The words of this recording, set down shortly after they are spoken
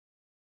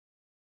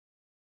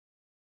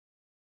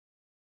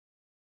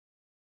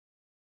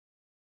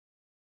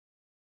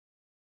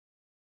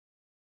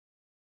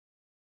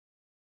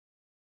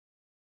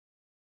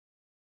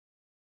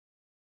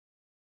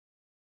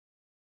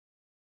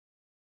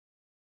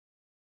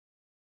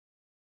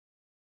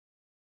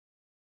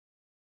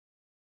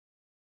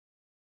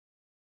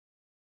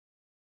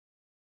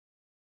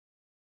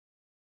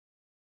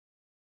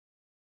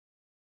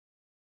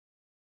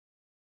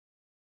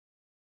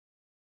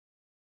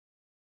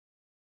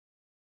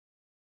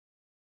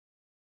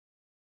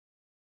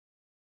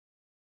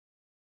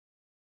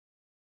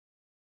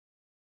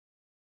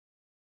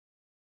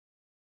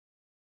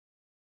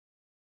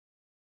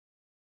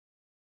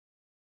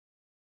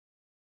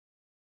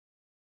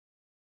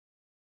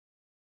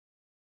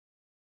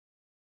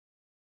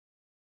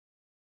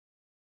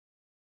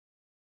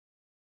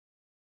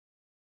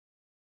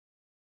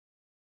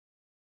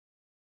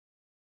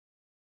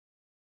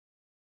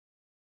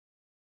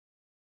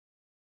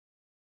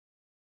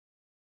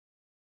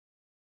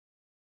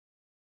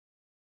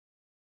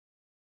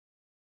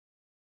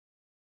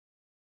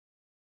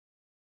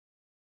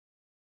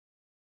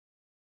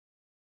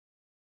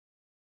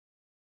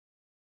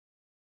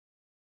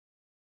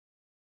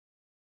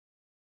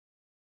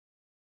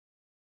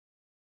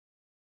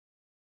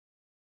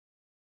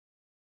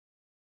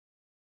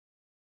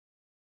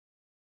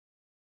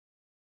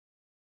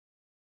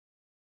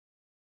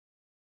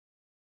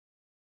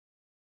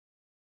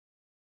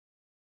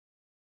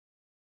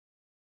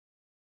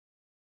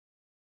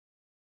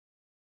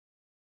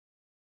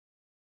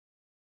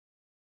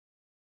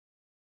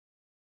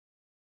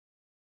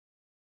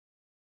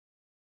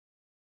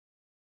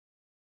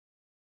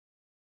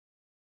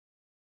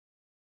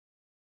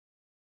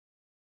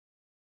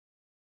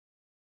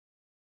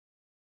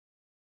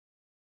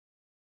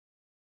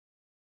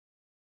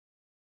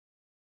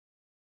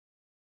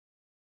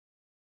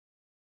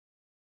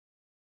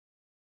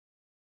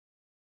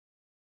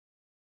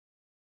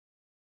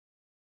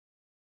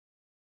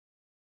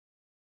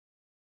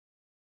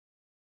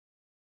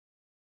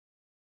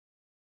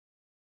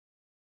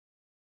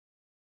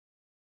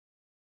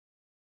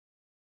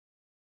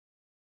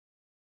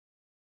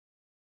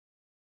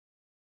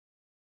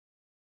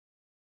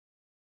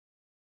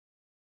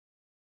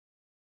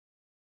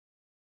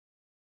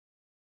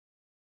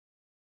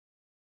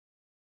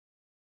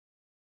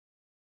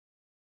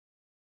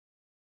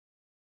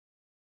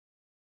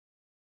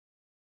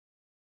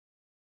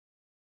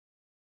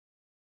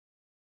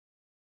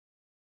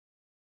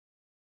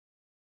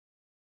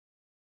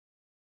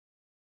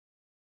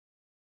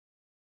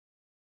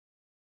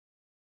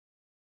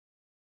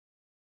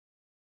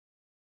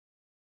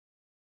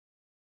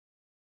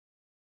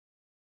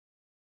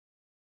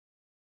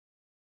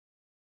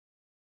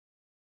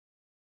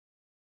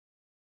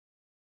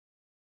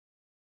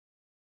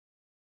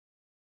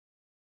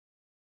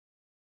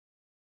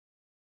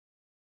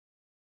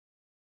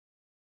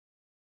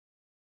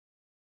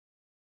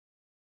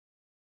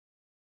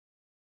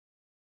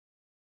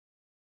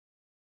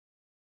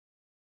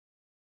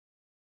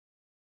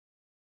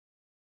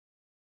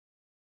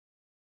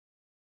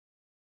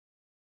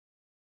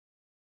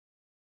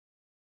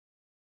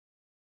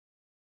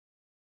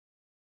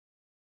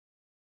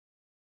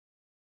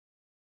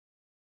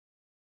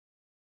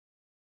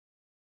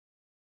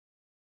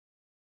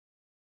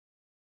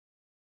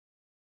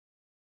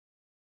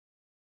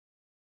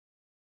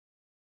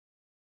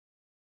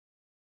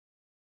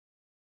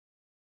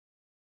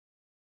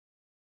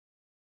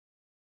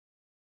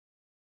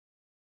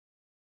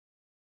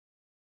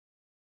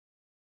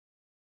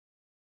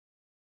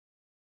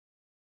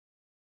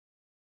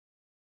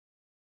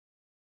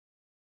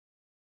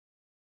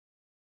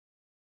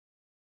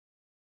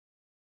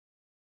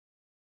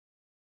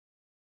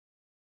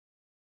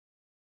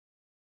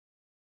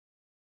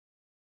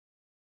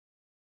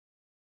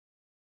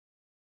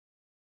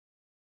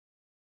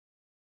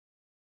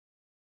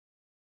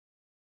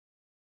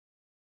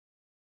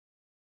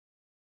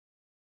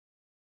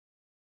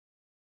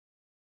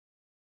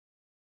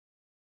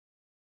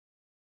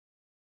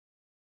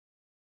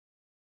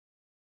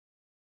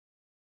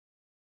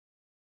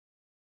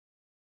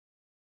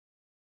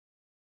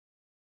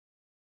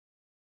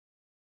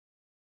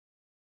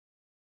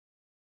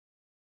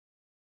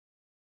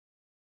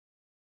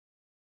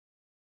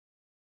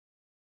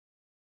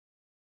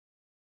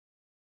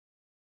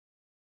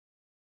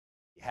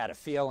had a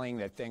feeling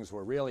that things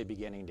were really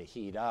beginning to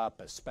heat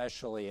up,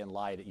 especially in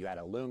light of you had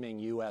a looming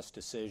U.S.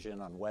 decision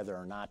on whether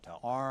or not to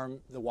arm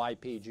the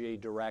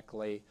YPG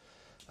directly.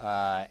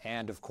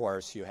 And, of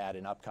course, you had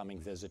an upcoming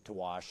visit to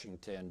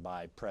Washington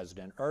by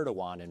President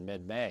Erdogan in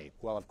mid-May.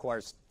 Well, of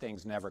course,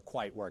 things never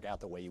quite work out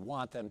the way you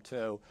want them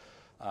to.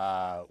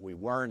 We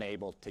weren't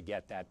able to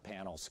get that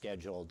panel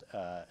scheduled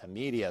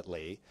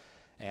immediately.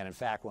 And, in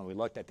fact, when we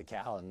looked at the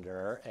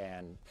calendar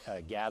and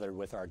gathered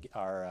with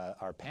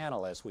our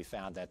panelists, we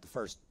found that the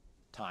first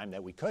time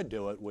that we could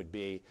do it would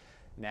be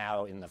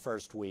now in the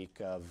first week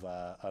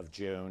of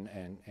June,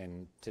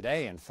 and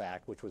today, in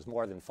fact, which was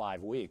more than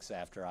 5 weeks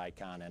after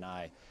Aykan and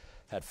I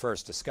had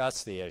first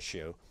discussed the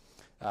issue.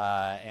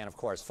 And, of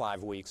course,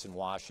 5 weeks in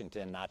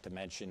Washington, not to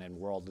mention in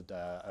world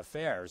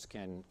affairs,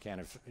 can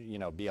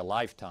be a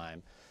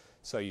lifetime.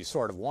 So you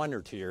sort of wonder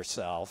to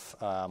yourself,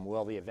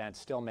 will the event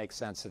still make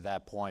sense at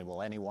that point?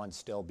 Will anyone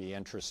still be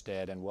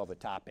interested? And will the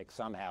topic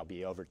somehow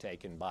be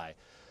overtaken by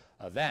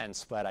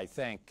events? But I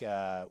think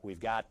we've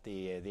got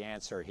the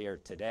answer here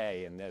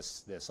today in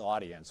this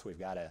audience. We've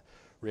got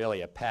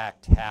really a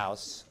packed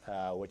house,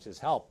 which is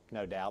helped,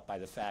 no doubt, by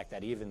the fact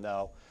that even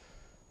though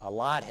a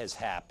lot has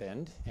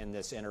happened in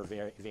this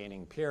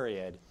intervening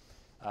period,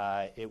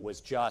 it was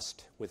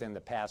just within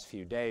the past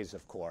few days,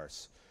 of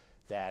course,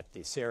 that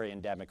the Syrian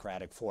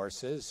Democratic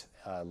Forces,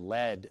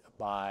 led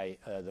by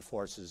the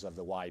forces of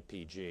the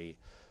YPG,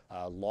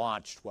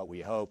 launched what we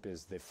hope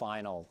is the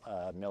final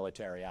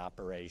military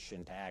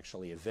operation to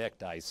actually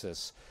evict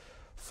ISIS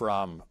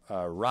from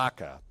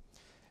Raqqa.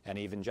 And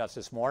even just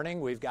this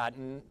morning, we've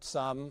gotten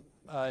some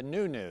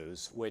new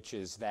news, which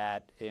is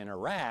that in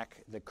Iraq,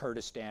 the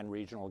Kurdistan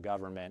regional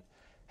government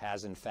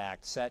has in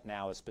fact set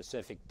now a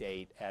specific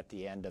date at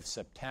the end of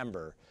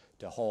September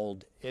to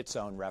hold its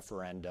own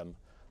referendum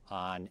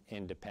on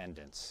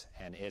independence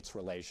and its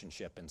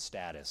relationship and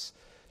status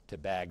to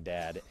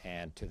Baghdad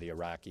and to the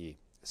Iraqi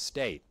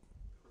state.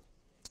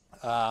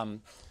 As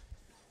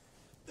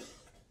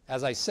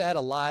I said,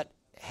 a lot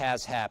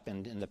has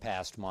happened in the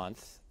past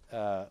month.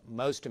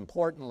 Most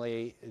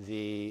importantly,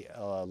 the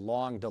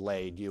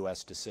long-delayed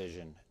U.S.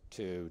 decision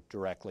to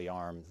directly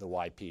arm the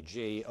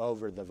YPG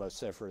over the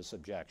vociferous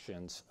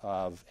objections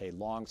of a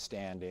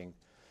long-standing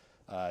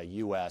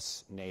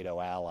U.S.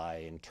 NATO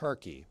ally in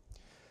Turkey.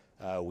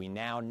 We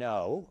now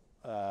know,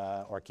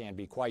 or can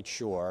be quite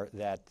sure,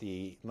 that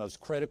the most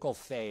critical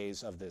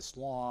phase of this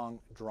long,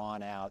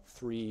 drawn-out,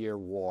 3-year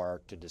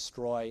war to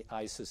destroy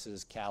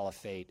ISIS's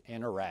caliphate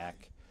in Iraq,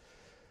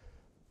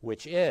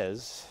 which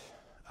is,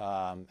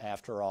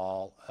 after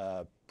all,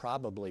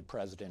 probably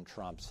President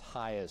Trump's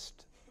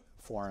highest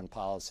foreign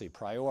policy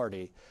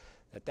priority,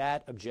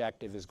 that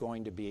objective is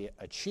going to be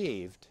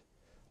achieved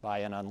by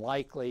an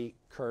unlikely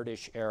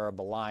Kurdish-Arab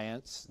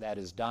alliance that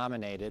is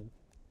dominated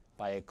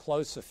by a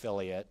close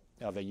affiliate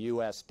of a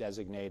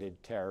U.S.-designated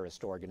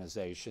terrorist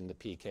organization, the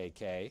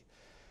PKK,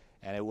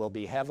 and it will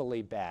be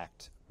heavily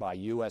backed by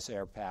U.S.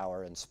 air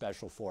power and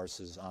special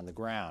forces on the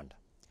ground.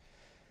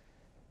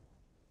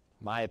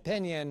 My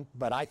opinion,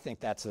 but I think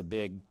that's a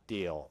big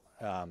deal,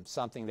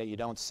 something that you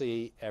don't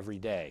see every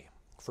day.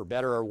 For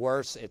better or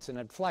worse, it's an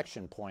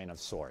inflection point of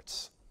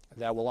sorts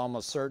that will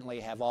almost certainly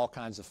have all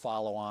kinds of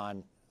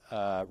follow-on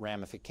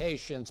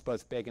ramifications,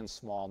 both big and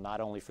small,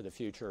 not only for the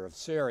future of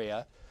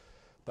Syria,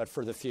 but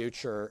for the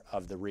future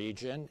of the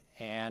region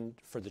and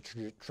for the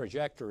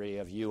trajectory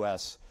of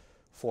U.S.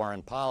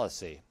 foreign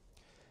policy.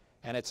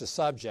 And it's a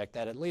subject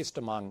that, at least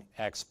among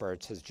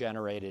experts, has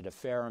generated a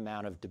fair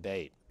amount of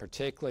debate,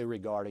 particularly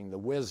regarding the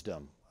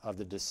wisdom of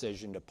the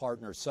decision to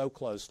partner so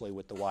closely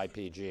with the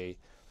YPG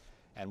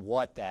and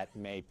what that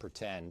may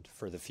portend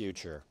for the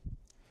future,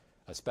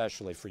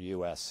 especially for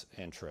U.S.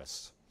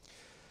 interests.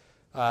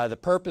 The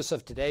purpose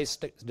of today's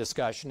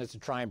discussion is to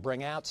try and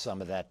bring out some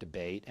of that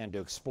debate and to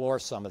explore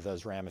some of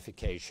those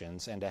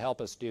ramifications. And to help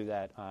us do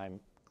that,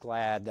 I'm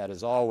glad that,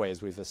 as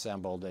always, we've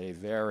assembled a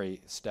very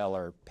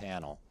stellar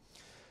panel.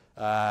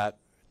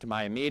 To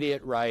my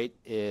immediate right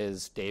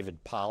is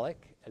David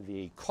Pollock,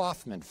 the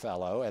Kaufman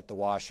Fellow at the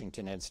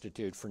Washington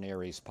Institute for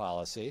Near East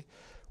Policy,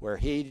 where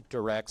he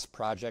directs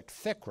Project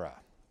Fikra,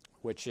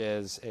 which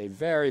is a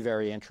very,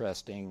 very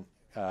interesting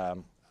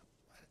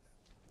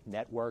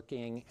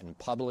networking and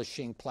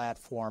publishing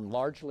platform,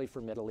 largely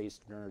for Middle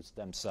Easterners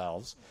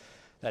themselves,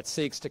 that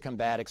seeks to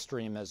combat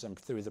extremism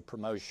through the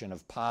promotion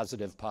of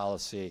positive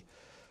policy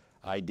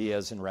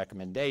ideas and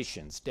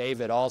recommendations.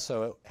 David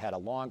also had a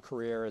long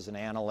career as an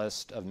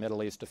analyst of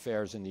Middle East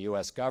affairs in the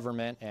U.S.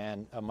 government,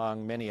 and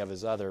among many of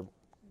his other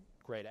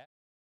great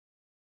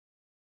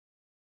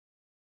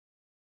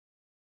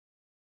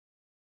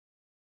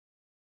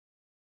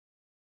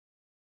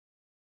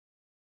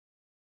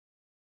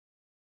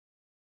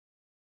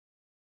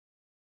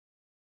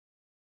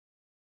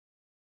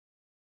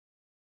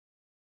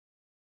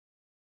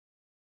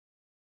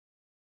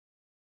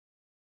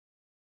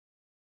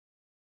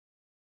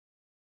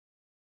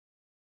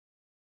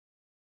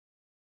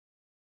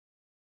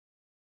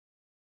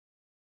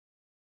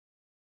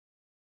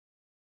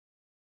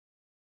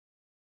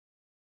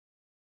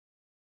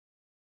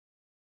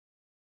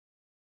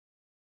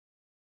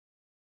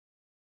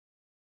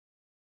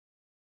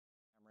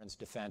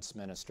Defense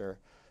Minister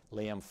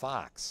Liam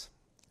Fox.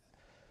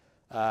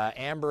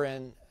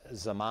 Amberin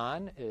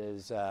Zaman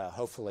is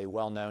hopefully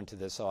well known to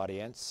this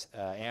audience.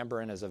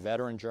 Amberin is a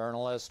veteran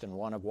journalist and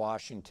one of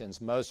Washington's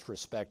most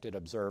respected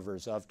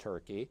observers of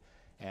Turkey,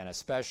 and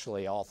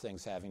especially all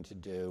things having to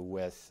do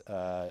with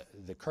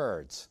the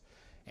Kurds.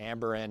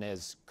 Amberin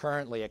is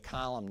currently a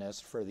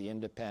columnist for the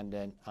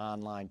independent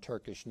online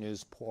Turkish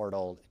news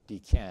portal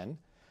Diken,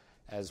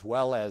 as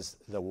well as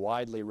the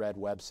widely read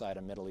website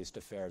of Middle East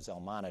Affairs El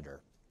Monitor.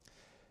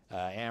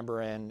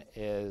 Amberin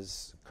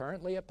is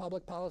currently a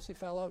public policy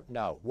fellow?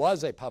 No,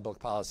 was a public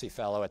policy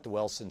fellow at the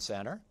Wilson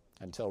Center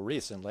until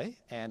recently,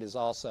 and is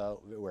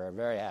also, we're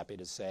very happy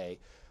to say,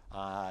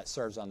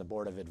 serves on the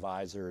board of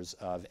advisors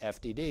of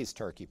FDD's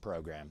Turkey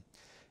program.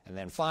 And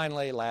then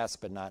finally, last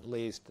but not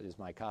least, is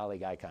my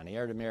colleague Aykan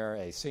Erdemir,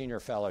 a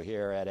senior fellow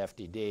here at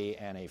FDD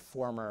and a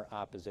former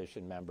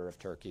opposition member of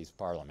Turkey's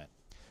parliament.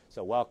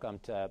 So welcome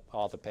to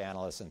all the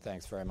panelists, and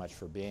thanks very much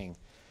for being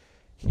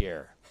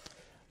here.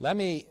 Let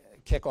me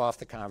kick off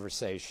the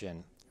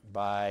conversation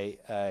by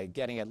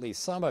getting at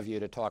least some of you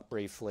to talk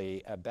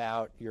briefly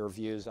about your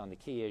views on the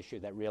key issue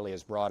that really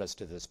has brought us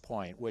to this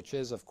point, which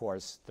is, of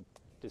course, the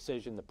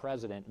decision the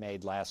President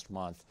made last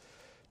month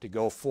to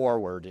go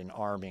forward in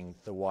arming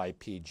the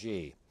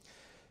YPG.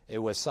 It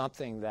was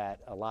something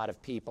that a lot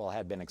of people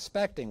had been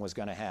expecting was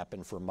going to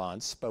happen for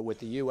months, but with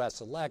the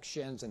U.S.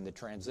 elections and the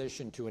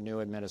transition to a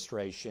new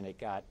administration, it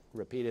got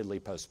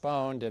repeatedly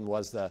postponed and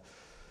was the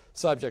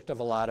subject of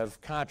a lot of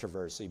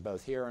controversy,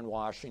 both here in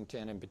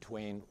Washington and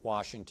between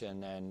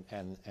Washington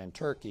and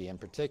Turkey in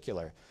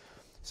particular.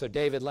 So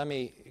David, let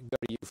me go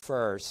to you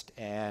first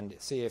and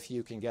see if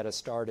you can get us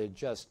started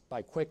just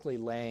by quickly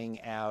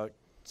laying out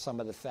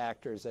some of the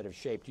factors that have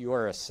shaped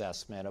your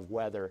assessment of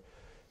whether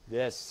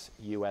this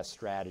U.S.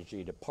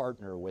 strategy to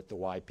partner with the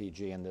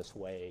YPG in this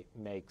way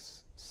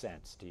makes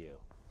sense to you.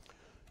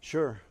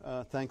 Sure.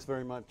 Thanks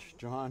very much,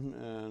 John,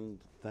 and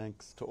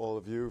thanks to all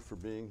of you for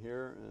being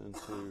here and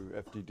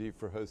to FDD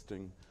for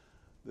hosting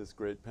this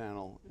great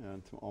panel,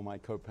 and to all my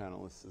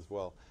co-panelists as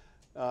well.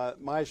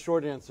 My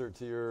short answer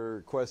to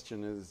your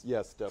question is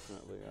yes,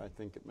 definitely. I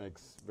think it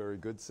makes very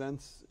good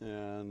sense,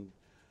 and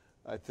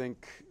I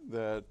think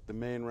that the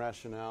main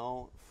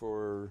rationale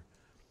for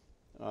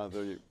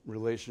the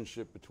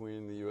relationship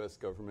between the U.S.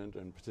 government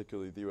and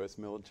particularly the U.S.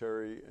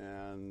 military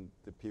and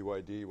the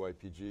PYD,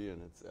 YPG,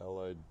 and its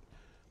allied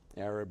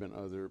Arab and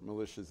other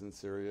militias in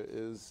Syria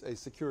is a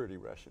security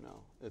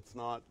rationale. It's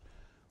not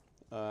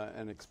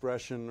an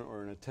expression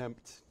or an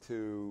attempt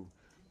to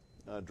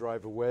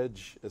drive a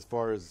wedge, as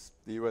far as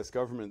the U.S.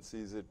 government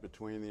sees it,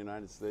 between the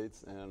United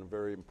States and a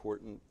very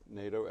important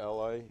NATO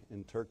ally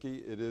in Turkey.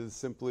 It is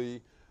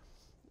simply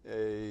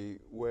a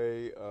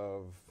way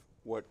of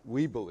what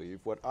we believe,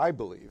 what I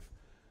believe,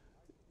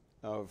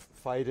 of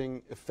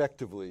fighting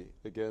effectively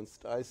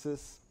against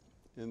ISIS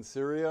in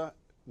Syria,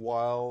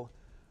 while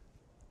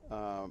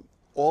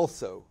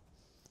also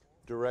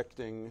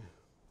directing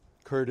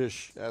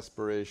Kurdish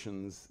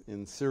aspirations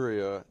in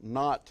Syria,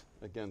 not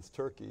against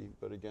Turkey,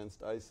 but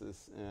against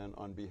ISIS and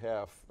on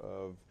behalf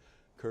of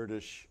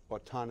Kurdish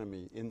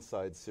autonomy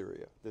inside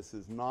Syria. This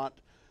is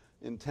not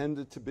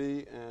intended to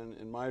be, and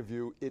in my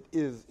view, it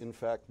is in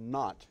fact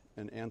not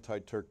an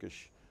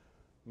anti-Turkish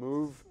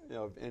move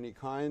of any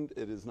kind.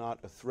 It is not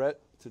a threat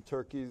to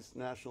Turkey's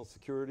national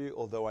security,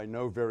 although I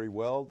know very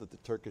well that the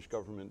Turkish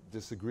government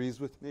disagrees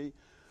with me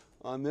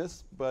on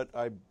this, but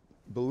I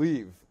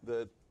believe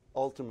that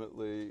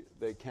ultimately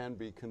they can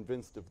be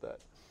convinced of that.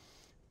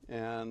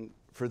 And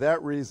for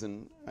that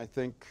reason, I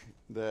think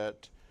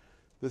that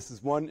this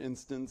is one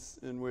instance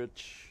in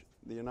which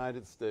the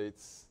United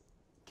States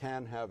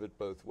can have it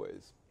both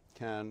ways,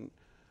 can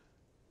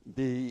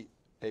be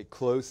a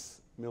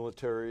close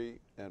military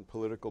and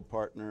political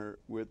partner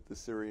with the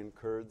Syrian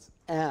Kurds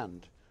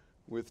and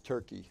with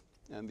Turkey.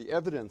 And the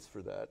evidence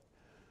for that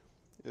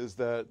is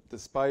that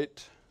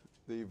despite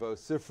the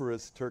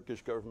vociferous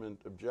Turkish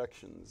government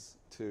objections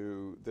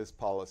to this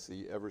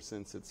policy ever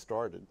since it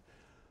started,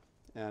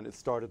 and it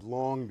started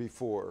long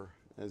before,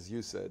 as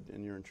you said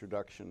in your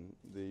introduction,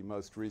 the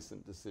most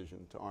recent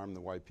decision to arm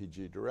the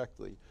YPG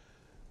directly,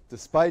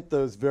 despite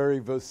those very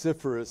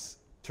vociferous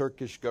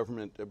Turkish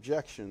government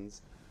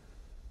objections,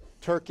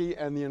 Turkey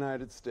and the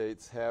United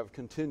States have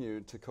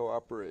continued to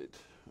cooperate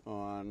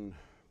on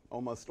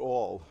almost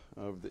all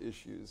of the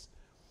issues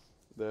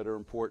that are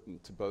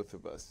important to both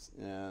of us.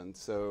 And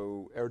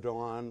so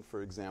Erdogan,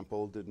 for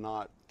example, did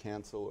not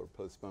cancel or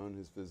postpone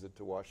his visit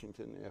to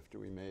Washington after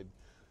we made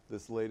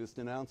this latest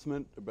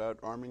announcement about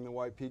arming the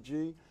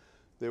YPG.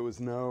 There was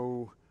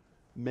no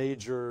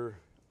major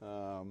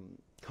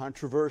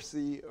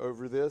controversy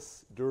over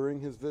this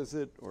during his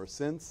visit or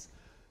since.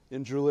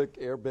 Incirlik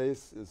Air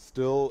Base is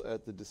still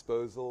at the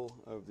disposal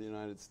of the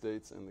United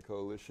States and the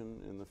coalition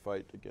in the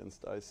fight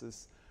against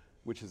ISIS,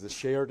 which is a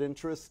shared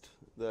interest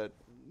that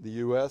the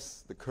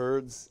U.S., the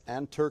Kurds,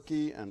 and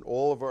Turkey, and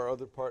all of our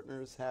other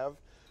partners have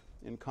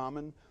in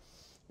common.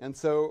 And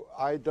so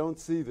I don't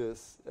see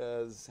this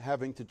as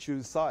having to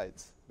choose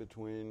sides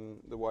between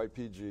the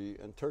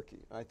YPG and Turkey.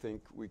 I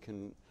think we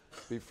can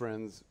be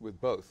friends with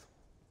both.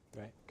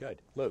 Right.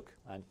 Good. Luke,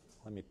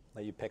 let me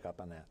let you pick up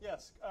on that.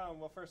 Yes.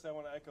 Well, first I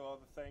want to echo all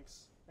the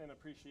thanks and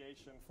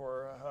appreciation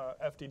for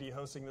FDD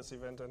hosting this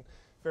event and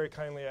very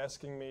kindly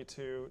asking me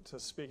to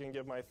speak and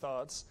give my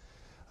thoughts.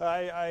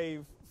 I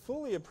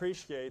fully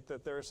appreciate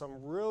that there are some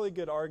really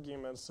good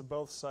arguments to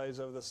both sides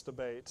of this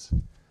debate,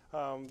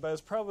 but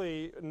it's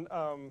probably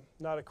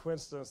not a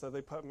coincidence that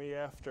they put me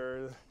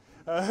after,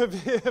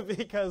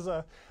 because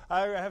I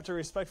have to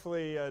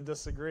respectfully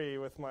disagree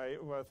with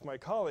my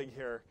colleague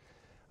here.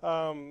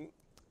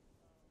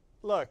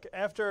 Look,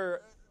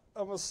 after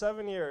almost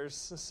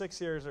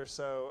 6 years or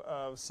so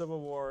of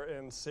civil war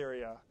in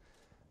Syria,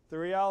 the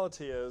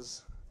reality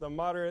is the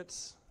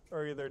moderates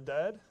are either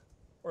dead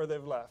or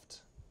they've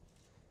left.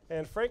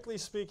 And frankly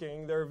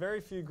speaking, there are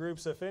very few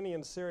groups, if any,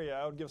 in Syria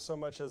I would give so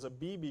much as a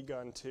BB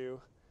gun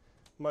to,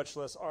 much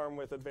less armed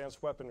with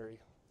advanced weaponry.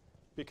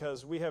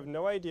 Because we have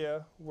no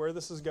idea where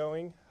this is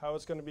going, how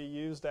it's going to be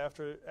used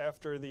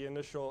after the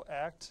initial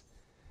act.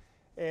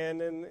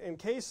 And in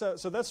case,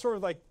 so that's sort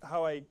of like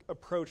how I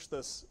approach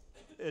this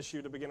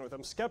issue to begin with.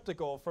 I'm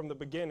skeptical from the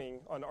beginning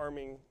on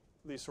arming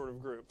these sort of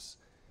groups.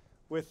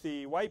 With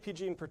the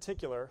YPG in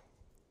particular,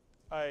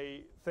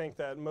 I think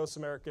that most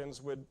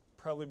Americans would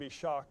probably be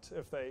shocked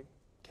if they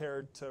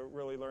cared to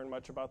really learn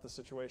much about the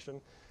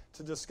situation,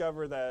 to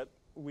discover that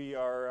we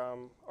are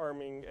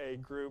arming a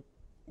group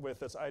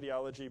with its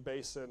ideology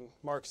based in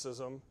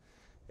Marxism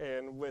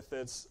and with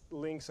its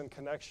links and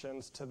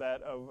connections to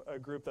that of a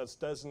group that's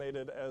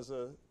designated as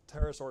a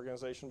terrorist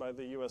organization by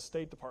the U.S.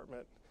 State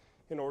Department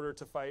in order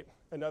to fight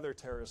another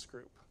terrorist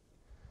group.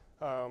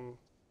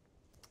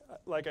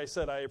 Like I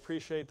said, I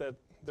appreciate that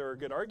there are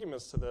good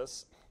arguments to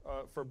this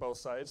for both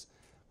sides,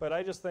 but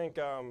I just think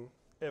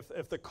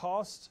if the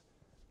cost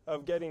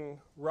of getting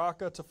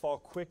Raqqa to fall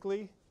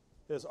quickly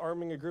is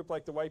arming a group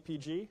like the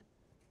YPG,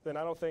 then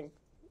I don't think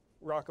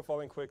Raqqa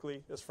falling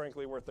quickly is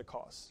frankly worth the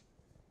cost.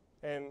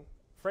 And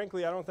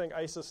frankly, I don't think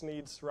ISIS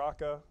needs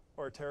Raqqa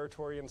or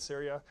territory in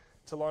Syria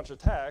to launch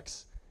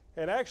attacks.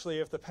 And actually,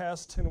 if the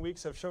past 10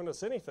 weeks have shown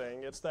us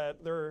anything, it's that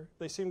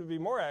they seem to be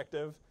more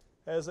active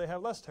as they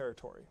have less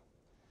territory.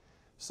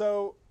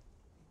 So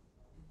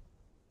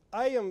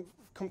I am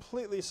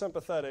completely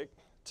sympathetic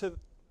to,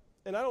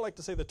 and I don't like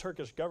to say the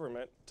Turkish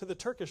government, to the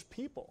Turkish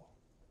people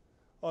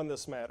on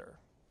this matter.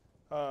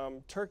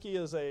 Turkey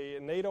is a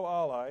NATO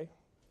ally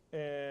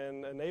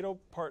and a NATO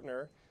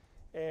partner,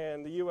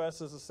 and the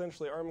U.S. is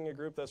essentially arming a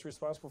group that's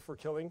responsible for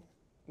killing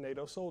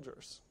NATO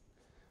soldiers.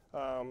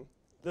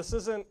 This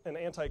isn't an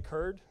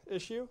anti-Kurd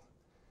issue.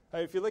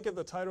 If you look at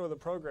the title of the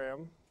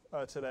program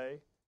today,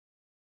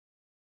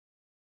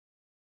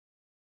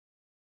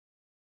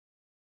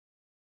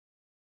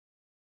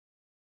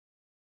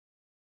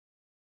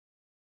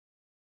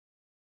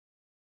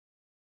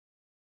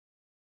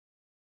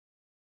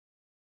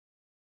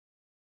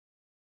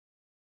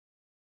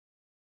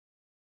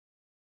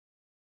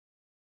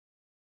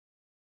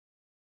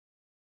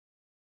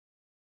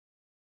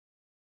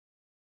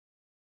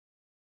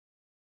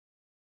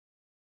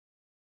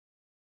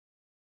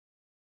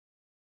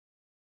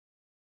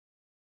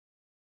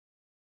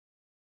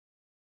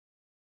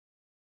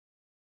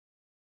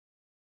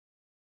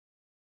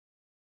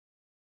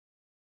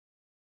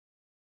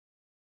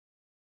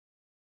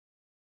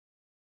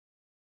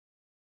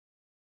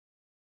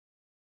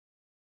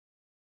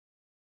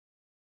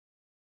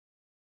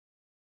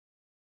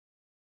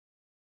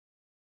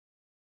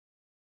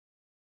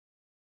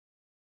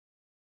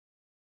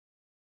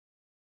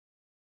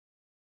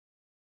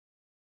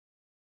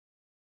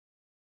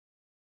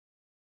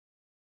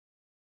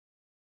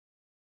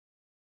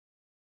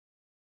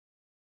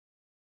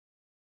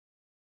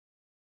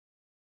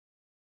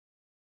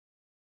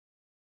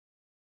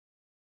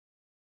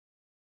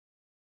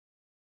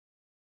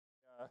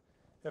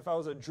 if I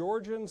was a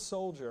Georgian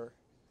soldier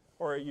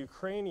or a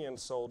Ukrainian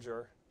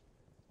soldier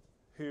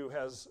who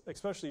has,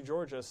 especially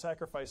Georgia,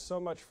 sacrificed so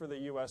much for the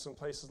U.S. in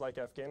places like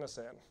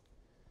Afghanistan,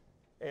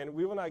 and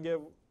we will not give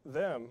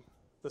them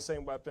the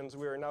same weapons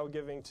we are now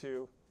giving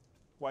to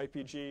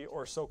YPG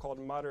or so-called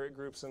moderate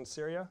groups in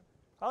Syria,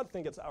 I would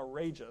think it's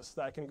outrageous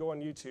that I can go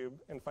on YouTube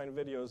and find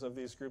videos of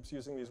these groups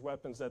using these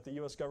weapons that the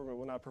U.S. government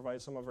will not provide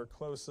some of our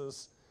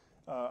closest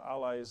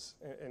allies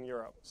in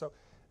Europe. So,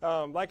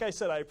 like I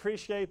said, I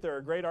appreciate there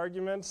are great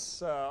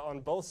arguments on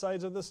both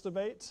sides of this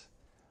debate.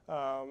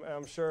 And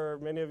I'm sure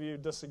many of you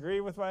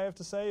disagree with what I have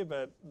to say,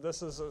 but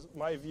this is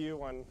my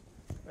view on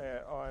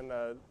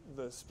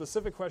the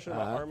specific question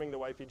about arming the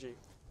YPG.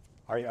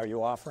 Are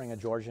you offering a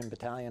Georgian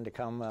battalion to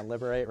come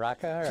liberate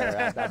Raqqa?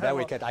 Or I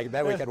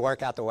bet we could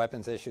work out the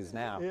weapons issues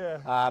now.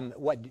 Yeah.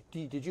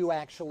 Did you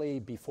actually,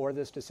 before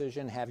this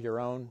decision, have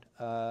your own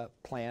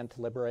plan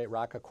to liberate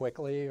Raqqa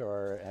quickly,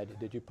 or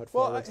did you put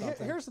forward something?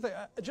 Well, here's the thing.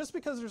 Just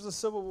because there's a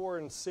civil war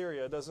in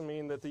Syria doesn't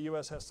mean that the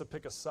U.S. has to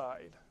pick a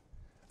side.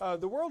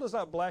 The world is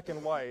not black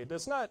and white.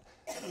 It's not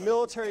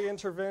military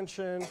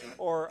intervention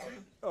or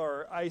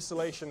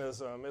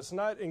isolationism. It's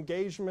not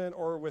engagement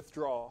or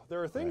withdrawal.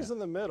 There are things in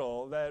the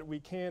middle that we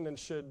can and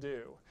should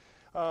do.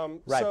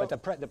 Right, but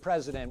the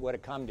president would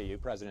have come to you,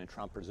 President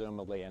Trump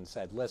presumably, and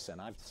said, listen,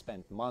 I've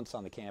spent months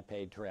on the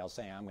campaign trail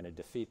saying I'm going to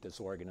defeat this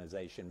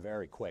organization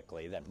very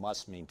quickly. That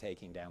must mean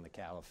taking down the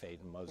caliphate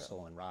in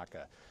Mosul and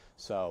Raqqa.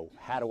 So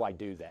how do I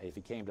do that? If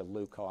he came to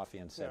Luke Coffey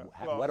and said,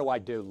 what do I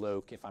do,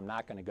 Luke, if I'm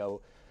not going to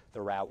go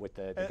the route with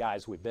the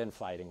guys we've been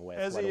fighting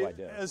with, what do I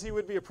do? As he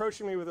would be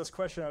approaching me with this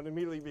question, I would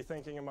immediately be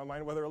thinking in my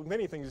mind whether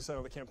many things you said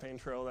on the campaign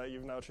trail that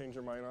you've now changed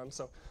your mind on.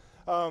 So,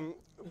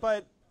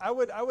 but I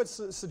would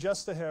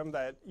suggest to him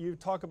that you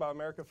talk about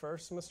America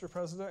first, Mr.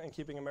 President, and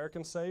keeping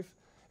Americans safe.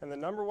 And the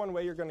number one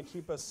way you're going to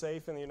keep us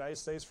safe in the United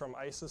States from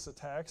ISIS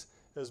attacks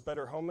is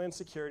better homeland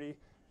security,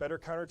 better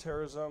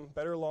counterterrorism,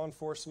 better law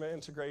enforcement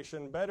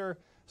integration, better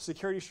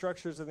security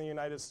structures in the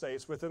United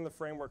States within the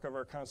framework of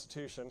our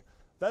Constitution.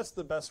 That's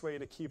the best way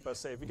to keep us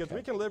safe, because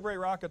we can liberate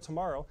Raqqa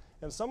tomorrow,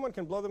 and someone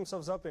can blow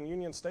themselves up in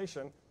Union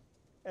Station,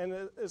 and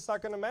it's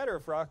not going to matter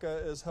if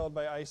Raqqa is held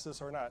by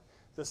ISIS or not.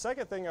 The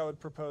second thing I would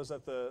propose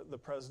that the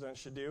president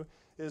should do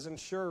is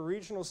ensure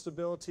regional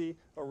stability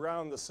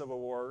around the civil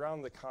war,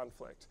 around the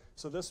conflict.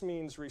 So this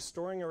means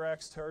restoring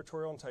Iraq's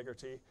territorial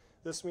integrity.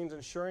 This means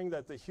ensuring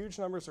that the huge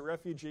numbers of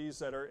refugees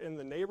that are in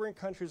the neighboring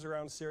countries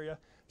around Syria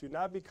do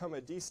not become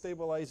a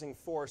destabilizing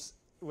force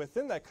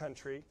within that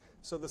country,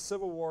 so the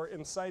civil war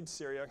inside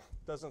Syria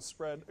doesn't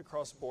spread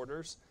across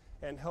borders,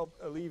 and help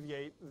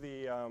alleviate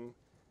the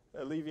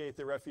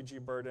refugee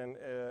burden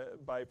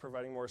by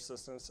providing more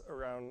assistance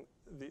around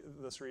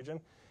this region.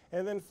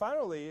 And then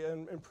finally,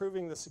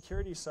 improving the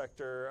security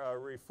sector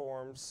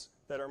reforms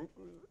that are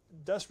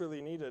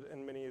desperately needed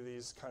in many of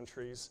these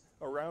countries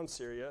around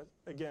Syria,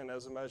 again,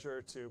 as a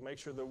measure to make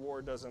sure the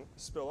war doesn't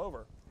spill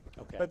over.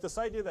 Okay. But this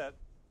idea that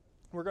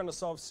we're going to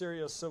solve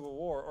Syria's civil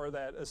war, or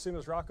that as soon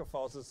as Raqqa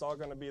falls, it's all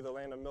going to be the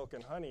land of milk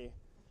and honey,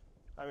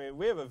 I mean,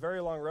 we have a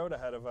very long road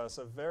ahead of us,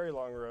 a very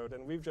long road,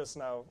 and we've just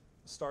now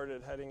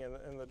started heading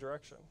in the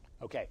direction.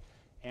 Okay.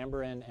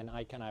 Amberin and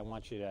Aykan, I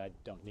want you to, I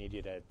don't need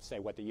you to say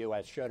what the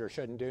U.S. should or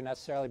shouldn't do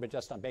necessarily, but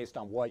just based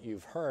on what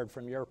you've heard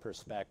from your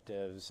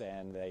perspectives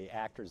and the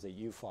actors that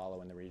you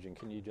follow in the region,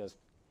 can you just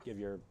give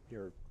your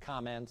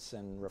comments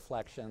and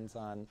reflections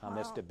on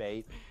this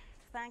debate?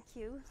 Thank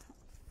you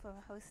for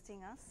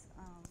hosting us.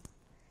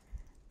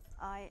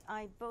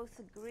 I both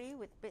agree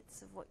with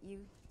bits of what you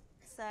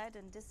said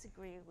and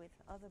disagree with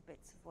other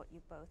bits of what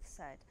you both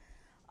said.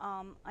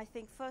 I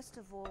think, first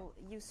of all,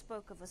 you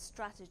spoke of a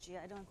strategy.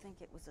 I don't think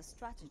it was a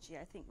strategy.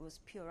 I think it was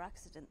pure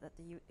accident that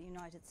the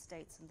United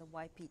States and the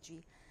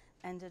YPG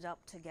ended up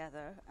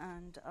together.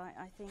 And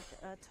I think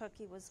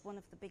Turkey was one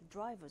of the big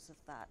drivers of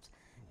that.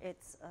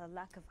 Its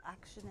lack of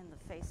action in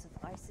the face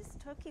of ISIS.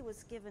 Turkey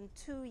was given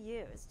 2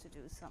 years to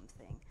do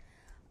something,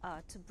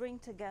 to bring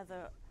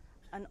together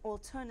an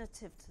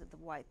alternative to the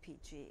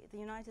YPG. The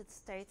United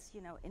States,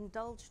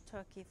 indulged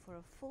Turkey for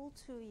a full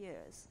 2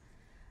 years,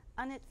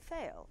 and it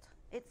failed.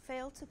 It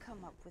failed to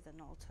come up with an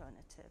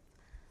alternative.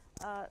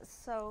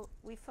 So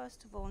we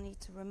first of all need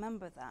to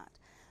remember that.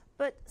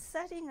 But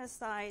setting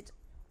aside,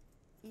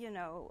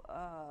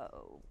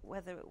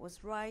 whether it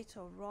was right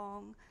or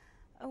wrong,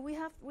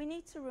 we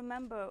need to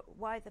remember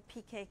why the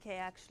PKK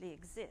actually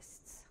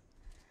exists.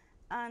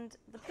 And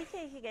the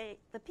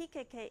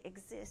PKK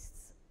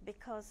exists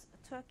because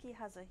Turkey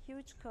has a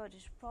huge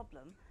Kurdish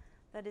problem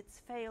that it's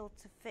failed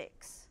to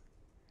fix.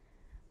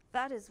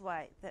 That is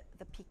why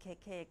the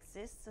PKK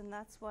exists, and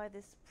that's why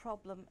this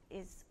problem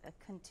is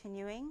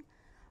continuing.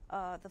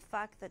 The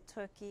fact that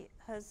Turkey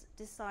has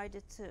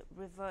decided to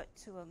revert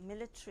to a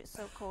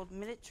so-called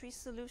military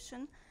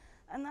solution,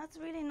 and that's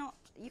really not,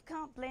 you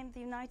can't blame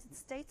the United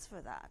States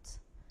for that.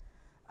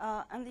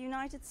 And the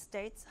United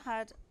States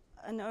had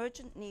an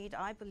urgent need,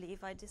 I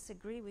believe, I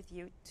disagree with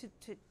you,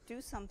 to do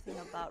something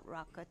about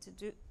Raqqa,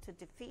 to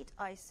defeat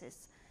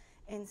ISIS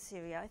in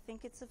Syria. I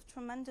think it's of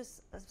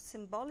tremendous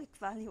symbolic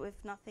value, if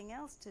nothing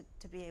else,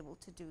 to be able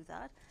to do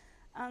that.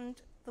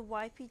 And the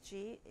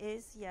YPG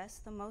is,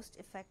 yes, the most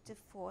effective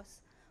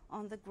force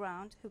on the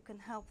ground who can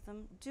help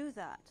them do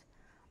that.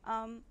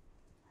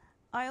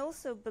 I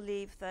also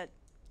believe that,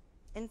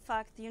 in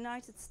fact, the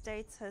United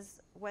States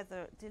has,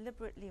 whether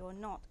deliberately or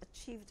not,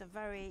 achieved a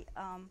very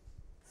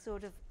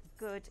sort of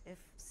good, if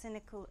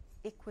cynical,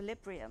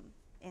 equilibrium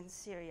in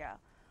Syria,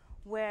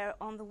 where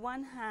on the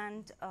one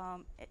hand,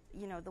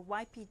 the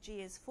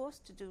YPG is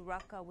forced to do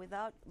Raqqa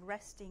without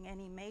wresting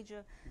any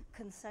major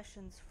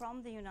concessions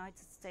from the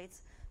United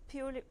States,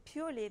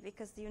 purely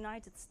because the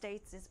United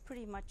States is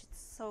pretty much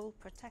its sole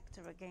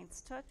protector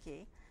against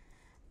Turkey.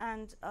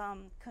 And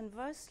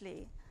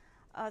conversely,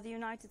 the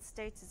United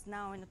States is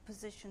now in a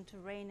position to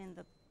rein in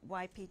the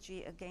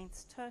YPG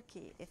against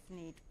Turkey if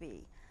need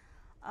be.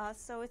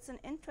 So it's an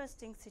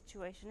interesting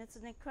situation. It's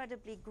an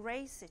incredibly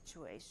gray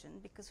situation,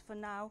 because for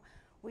now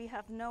we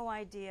have no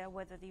idea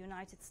whether the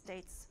United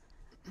States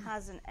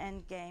has an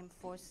end game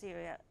for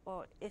Syria,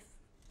 or if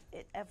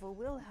it ever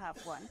will have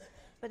one.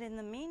 But in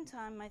the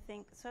meantime, I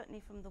think, certainly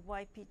from the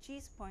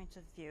YPG's point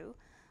of view,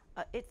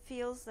 it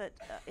feels that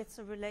it's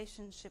a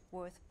relationship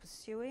worth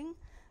pursuing,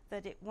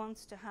 that it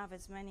wants to have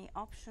as many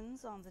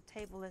options on the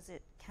table as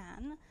it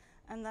can,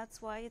 and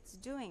that's why it's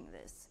doing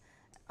this.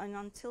 and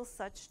until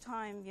such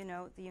time, you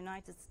know, the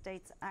United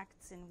States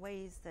acts in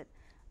ways that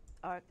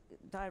are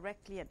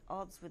directly at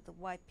odds with the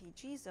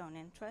YPG's own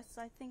interests,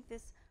 I think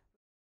this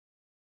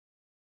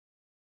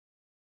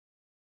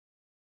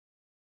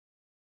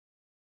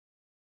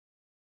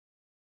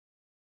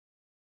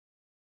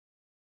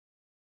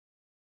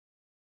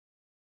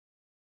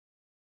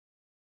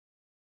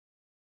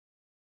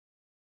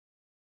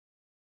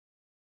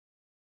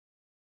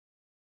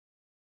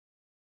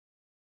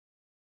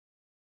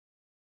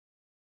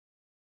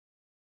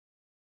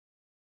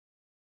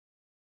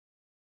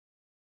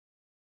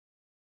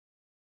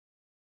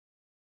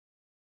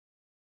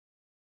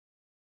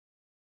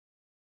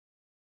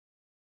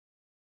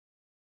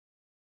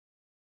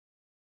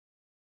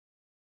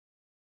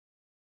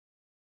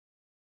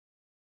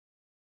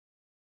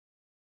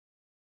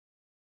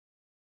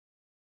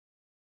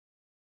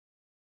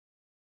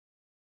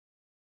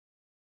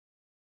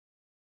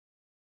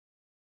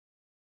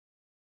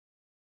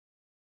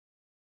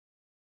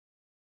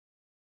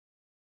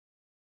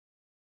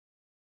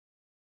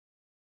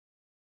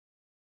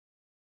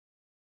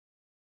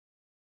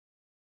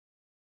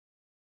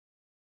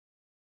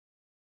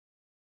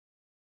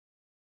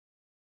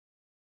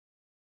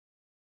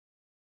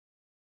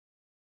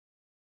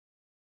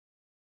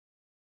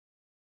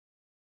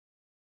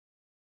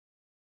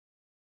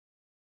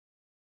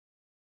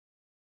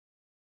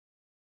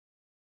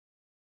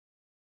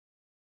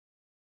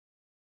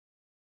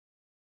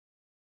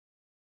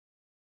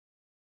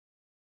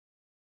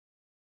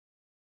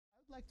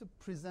I'd like to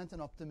present an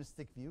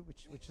optimistic view,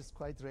 which is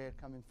quite rare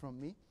coming from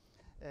me.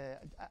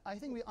 I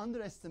think we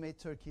underestimate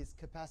Turkey's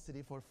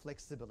capacity for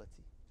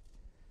flexibility.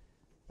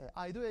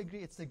 I do agree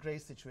it's a gray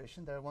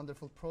situation. There are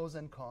wonderful pros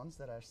and cons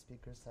that our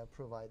speakers have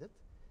provided.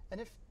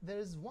 And if there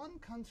is one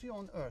country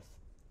on earth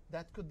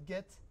that could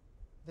get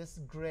this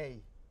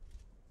gray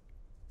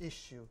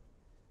issue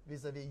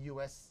vis-a-vis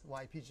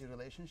US-YPG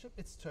relationship,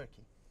 it's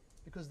Turkey.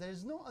 Because there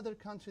is no other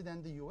country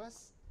than the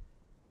US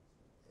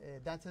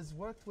that has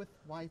worked with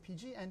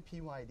YPG and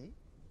PYD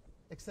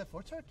except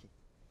for Turkey.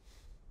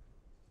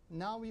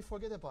 Now we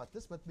forget about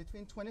this, but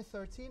between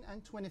 2013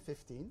 and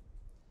 2015,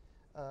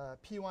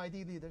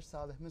 PYD leader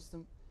Salih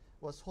Müslim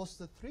was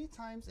hosted 3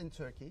 times in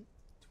Turkey,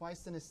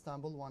 twice in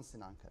Istanbul, once in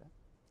Ankara.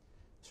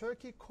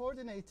 Turkey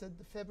coordinated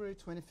the February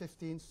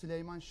 2015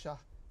 Süleyman Shah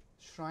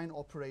Shrine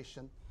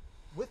operation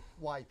with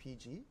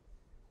YPG,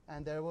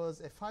 and there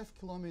was a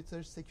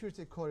 5-kilometer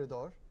security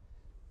corridor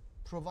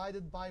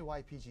provided by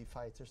YPG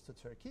fighters to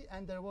Turkey,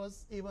 and there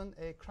was even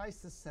a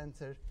crisis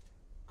center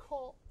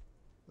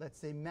let's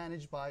say,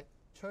 managed by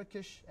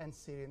Turkish and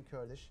Syrian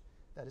Kurdish,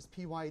 that is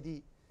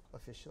PYD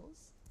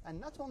officials. And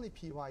not only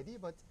PYD,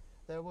 but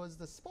there was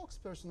the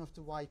spokesperson of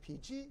the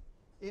YPG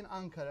in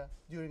Ankara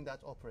during that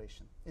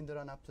operation, in the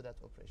run-up to that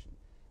operation,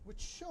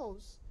 which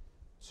shows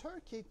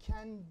Turkey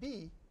can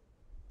be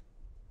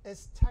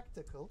as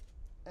tactical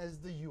as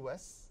the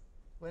US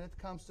when it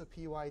comes to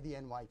PYD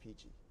and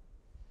YPG.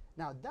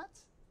 Now, that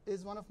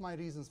is one of my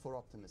reasons for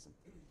optimism,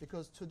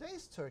 because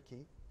today's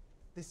Turkey,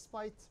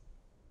 despite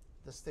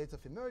the state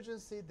of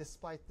emergency,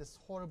 despite this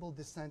horrible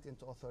descent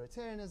into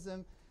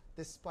authoritarianism,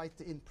 despite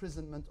the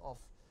imprisonment of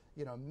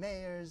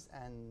mayors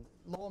and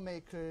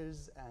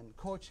lawmakers and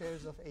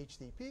co-chairs of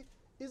HDP,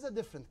 is a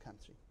different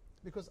country.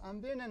 Because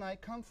Amberin and I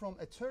come from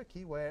a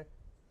Turkey where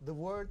the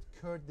word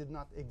Kurd did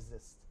not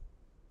exist.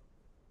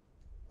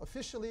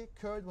 Officially,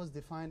 Kurd was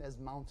defined as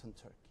Mountain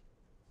Turk.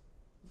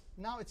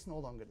 Now it's no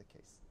longer the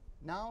case.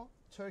 Now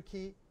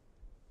Turkey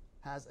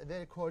has a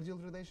very cordial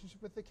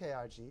relationship with the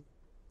KRG,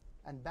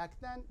 and back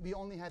then we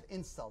only had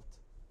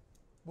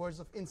words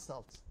of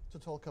insult to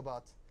talk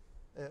about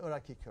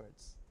Iraqi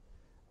Kurds.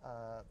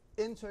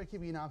 In Turkey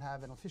we now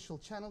have an official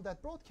channel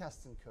that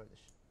broadcasts in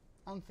Kurdish.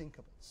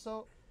 Unthinkable.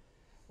 So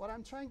what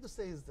I'm trying to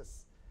say is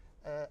this.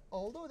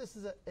 Although this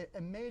is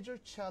a major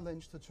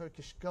challenge to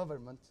Turkish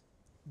government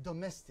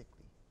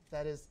domestically,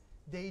 that is,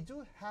 they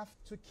do have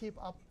to keep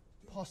up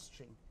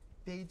posturing.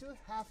 They do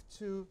have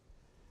to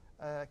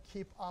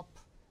keep up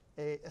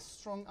a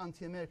strong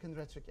anti-American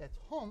rhetoric at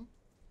home.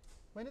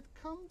 When it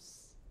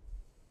comes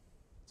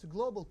to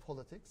global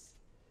politics,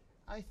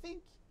 I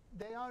think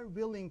they are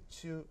willing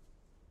to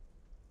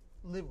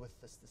live with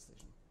this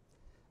decision.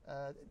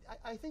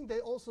 I think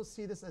they also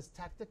see this as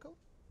tactical,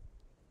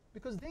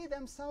 because they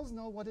themselves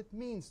know what it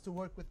means to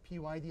work with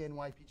PYD and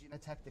YPG in a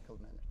tactical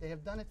manner. They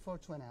have done it for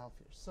 2.5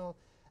 years. So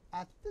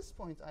at this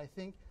point, I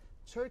think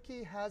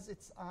Turkey has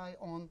its eye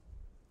on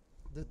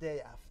the day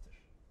after.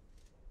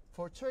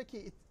 For Turkey,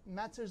 it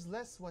matters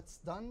less what's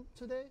done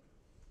today.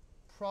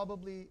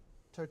 Probably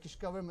Turkish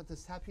government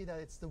is happy that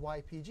it's the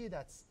YPG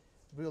that's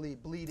really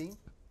bleeding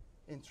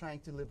in trying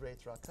to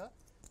liberate Raqqa.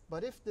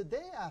 But if the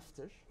day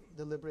after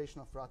the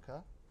liberation of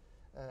Raqqa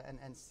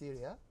and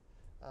Syria,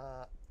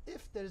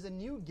 if there is a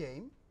new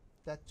game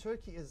that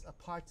Turkey is a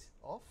part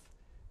of,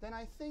 then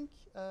I think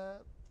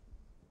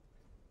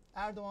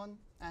Erdogan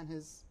and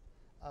his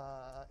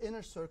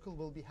inner circle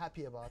will be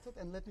happy about it.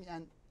 And let me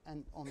end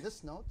on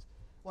this note.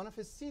 One of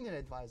his senior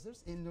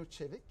advisors, İlnur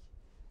Çevik,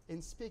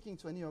 in speaking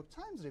to a New York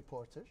Times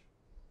reporter,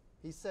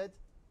 he said,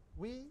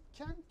 we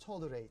can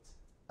tolerate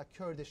a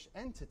Kurdish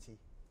entity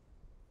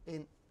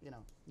in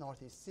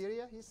northeast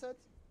Syria, he said,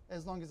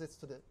 as long as it's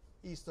to the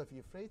east of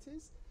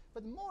Euphrates.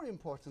 But more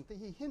importantly,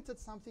 he hinted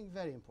something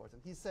very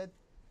important. He said,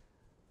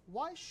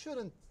 why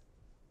shouldn't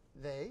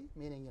they,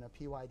 meaning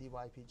PYD,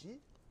 YPG,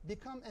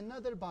 become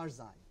another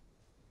Barzani,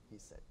 he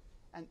said.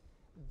 And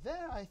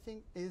there, I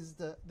think, is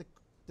the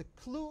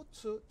clue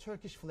to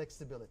Turkish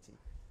flexibility.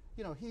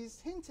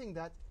 He's hinting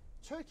that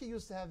Turkey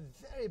used to have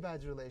very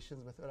bad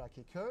relations with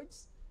Iraqi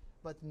Kurds,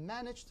 but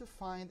managed to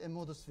find a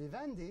modus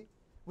vivendi,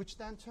 which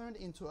then turned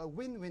into a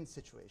win-win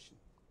situation,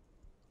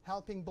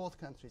 helping both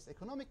countries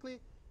economically,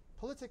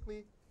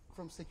 politically,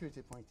 from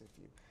security point of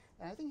view.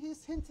 And I think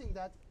he's hinting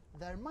that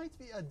there might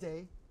be a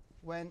day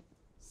when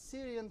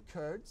Syrian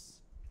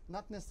Kurds,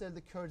 not necessarily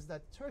the Kurds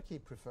that Turkey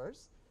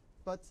prefers,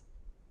 but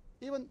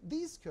even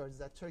these Kurds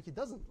that Turkey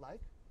doesn't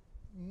like,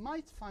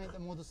 might find a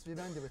modus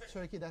vivendi with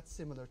Turkey that's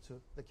similar to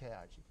the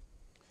KRG.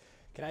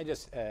 Can I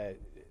just,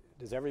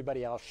 does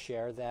everybody else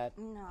share that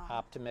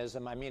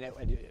optimism? I mean,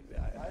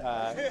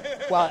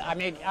 well,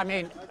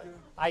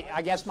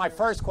 I guess my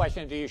first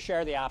question, do you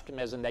share the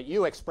optimism that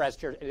you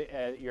expressed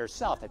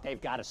yourself, that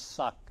they've got to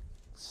suck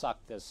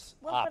this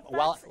up?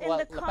 Well, in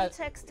the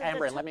context of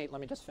Amberin, let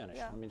me just finish.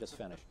 Yeah. Let me just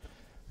finish.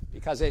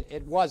 Because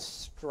it was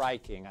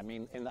striking. I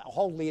mean, in the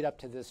whole lead up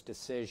to this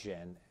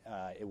decision,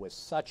 it was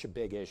such a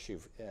big issue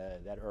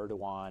that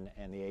Erdogan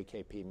and the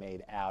AKP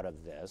made out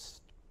of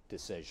this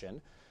decision.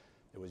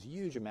 There was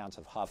huge amounts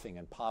of huffing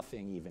and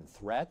puffing, even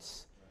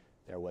threats.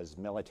 There was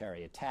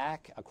military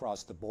attack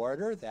across the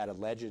border that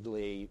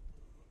allegedly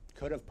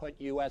could have put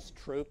U.S.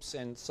 troops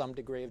in some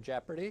degree of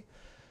jeopardy.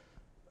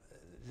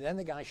 Then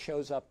the guy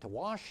shows up to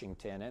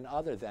Washington, and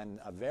other than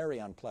a very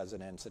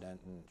unpleasant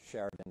incident in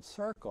Sheridan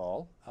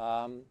Circle,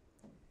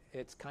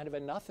 it's kind of a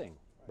nothing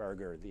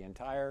burger, the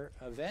entire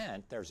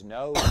event. There's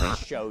no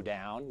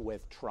showdown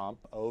with Trump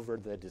over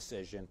the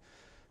decision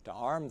to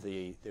arm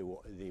the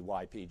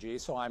YPG.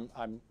 So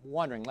I'm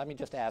wondering, let me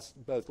just ask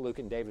both Luke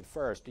and David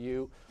first, do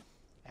you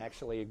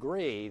actually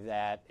agree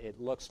that it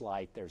looks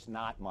like there's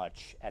not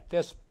much at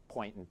this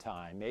point in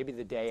time, maybe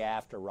the day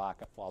after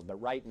Raqqa falls,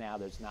 but right now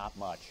there's not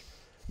much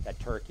that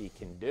Turkey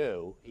can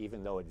do,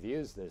 even though it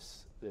views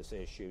this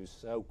issue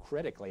so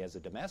critically as a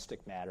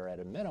domestic matter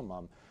at a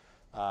minimum,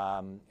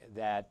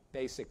 that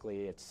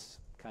basically it's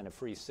kind of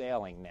free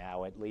sailing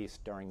now, at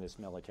least during this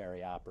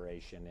military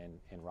operation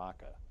in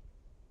Raqqa,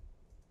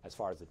 as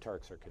far as the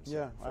Turks are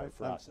concerned. Yeah,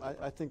 for us.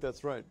 I think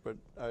that's right, but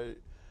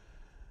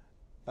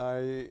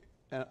I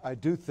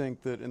do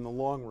think that in the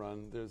long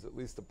run there's at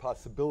least a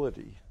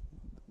possibility,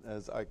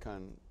 as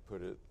Aykan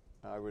put it.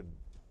 I would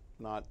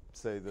not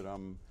say that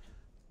I'm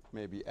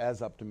maybe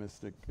as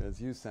optimistic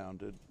as you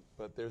sounded,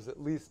 but there's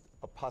at least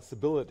a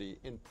possibility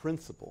in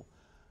principle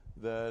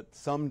that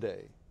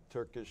someday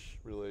Turkish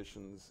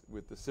relations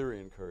with the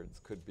Syrian Kurds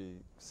could be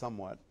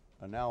somewhat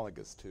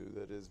analogous to,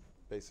 that is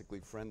basically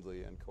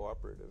friendly and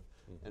cooperative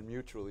and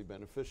mutually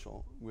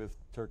beneficial with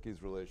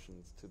Turkey's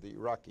relations to the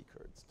Iraqi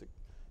Kurds, to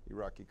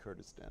Iraqi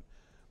Kurdistan.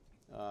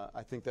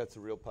 I think that's a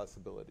real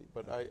possibility.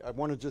 But I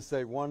want to just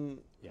say one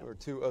or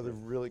two other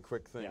really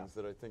quick things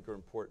that I think are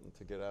important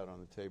to get out on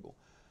the table.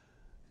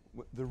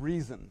 The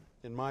reason,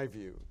 in my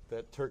view,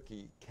 that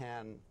Turkey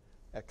can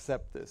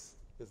accept this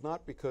is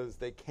not because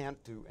they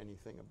can't do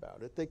anything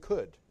about it. They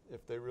could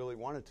if they really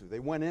wanted to.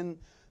 They went in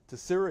to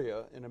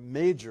Syria in a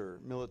major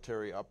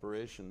military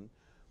operation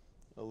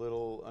a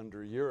little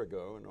under a year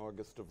ago, in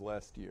August of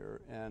last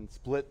year, and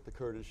split the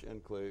Kurdish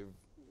enclave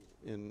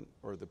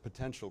or the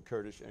potential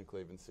Kurdish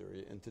enclave in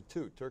Syria into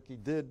two. Turkey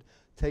did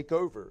take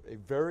over a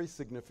very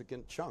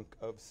significant chunk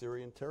of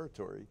Syrian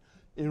territory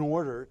in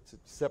order to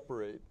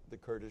separate the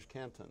Kurdish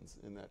cantons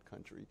in that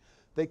country.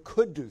 They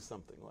could do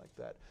something like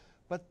that,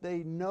 but they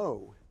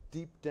know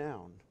deep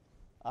down,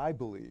 I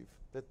believe,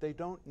 that they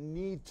don't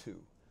need to,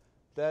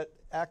 that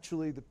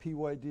actually the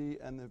PYD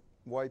and the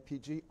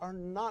YPG are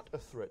not a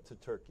threat to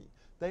Turkey.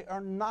 They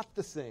are not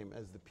the same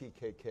as the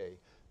PKK.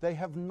 They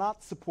have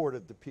not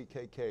supported the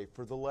PKK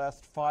for the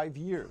last 5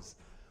 years.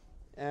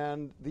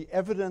 And the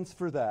evidence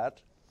for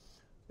that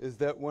is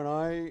that when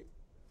I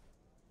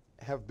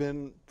have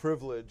been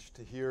privileged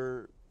to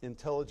hear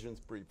intelligence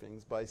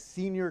briefings by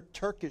senior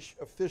Turkish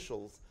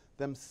officials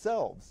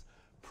themselves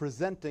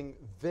presenting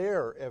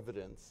their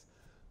evidence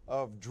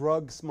of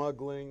drug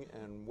smuggling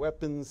and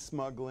weapons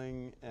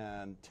smuggling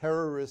and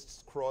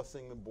terrorists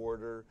crossing the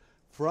border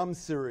from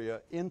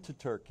Syria into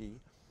Turkey,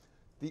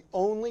 the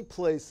only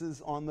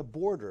places on the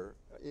border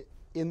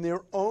in their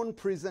own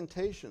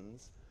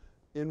presentations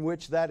in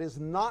which that is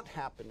not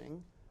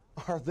happening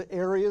are the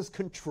areas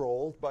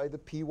controlled by the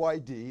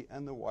PYD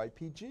and the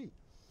YPG.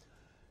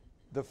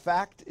 The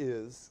fact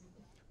is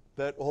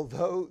that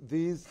although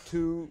these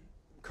two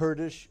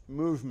Kurdish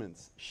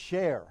movements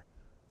share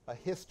a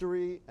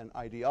history, an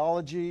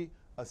ideology,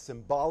 a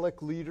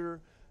symbolic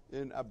leader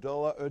in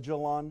Abdullah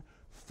Öcalan,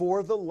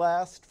 for the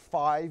last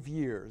 5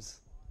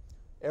 years,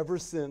 ever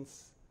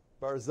since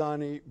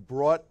Barzani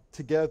brought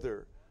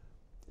together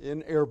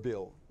in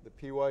Erbil the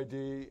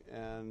PYD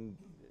and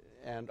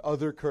and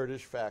other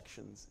Kurdish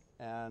factions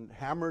and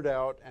hammered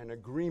out an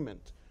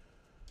agreement.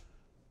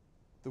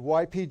 The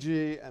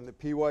YPG and the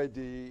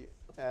PYD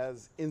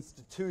as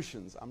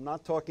institutions, I'm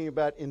not talking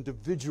about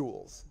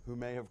individuals who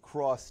may have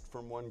crossed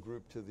from one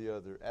group to the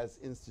other. As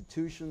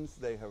institutions,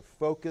 they have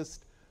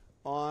focused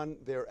on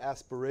their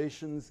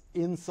aspirations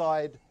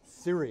inside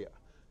Syria,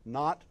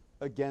 not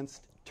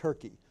against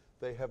Turkey.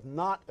 They have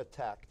not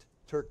attacked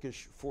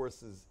Turkish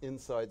forces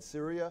inside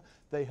Syria.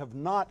 They have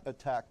not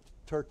attacked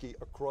Turkey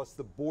across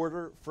the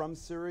border from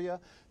Syria.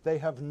 They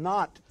have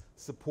not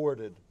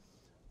supported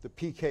the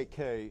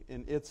PKK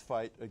in its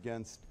fight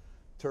against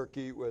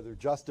Turkey, whether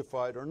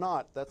justified or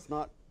not. That's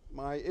not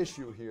my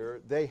issue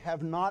here. They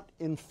have not,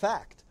 in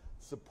fact,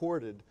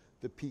 supported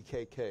the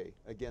PKK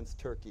against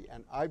Turkey.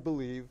 And I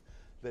believe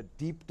that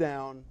deep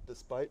down,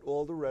 despite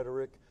all the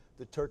rhetoric,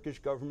 the Turkish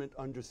government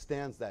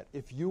understands that.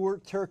 If you were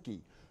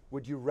Turkey,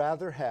 would you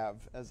rather have,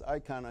 as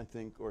Aykan, I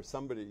think, or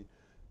somebody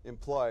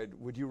implied,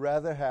 would you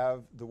rather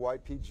have the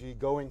YPG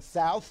going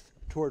south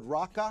toward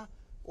Raqqa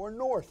or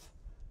north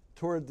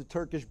toward the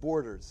Turkish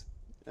borders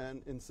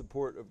and in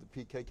support of the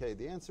PKK?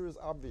 The answer is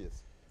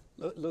obvious.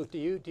 Luke, do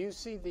you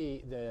see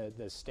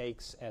the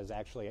stakes as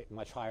actually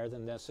much higher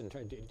than this?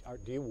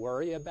 Do you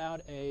worry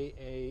about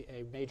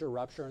a major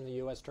rupture in the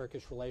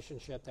U.S.-Turkish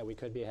relationship, that we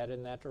could be headed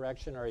in that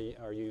direction, or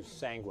are you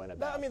sanguine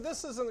about it? No, I mean,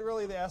 this isn't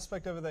really the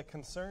aspect of it that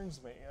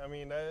concerns me. I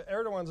mean,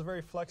 Erdogan's a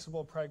very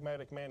flexible,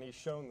 pragmatic man. He's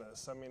shown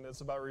this. I mean,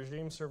 it's about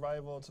regime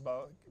survival. It's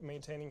about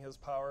maintaining his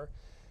power.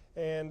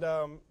 And,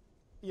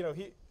 you know,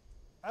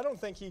 I don't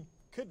think he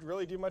could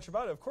really do much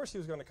about it. Of course he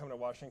was going to come to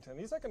Washington.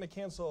 He's not going to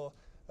cancel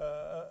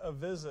a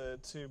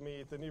visit to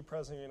meet the new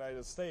president of the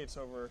United States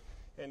over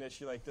an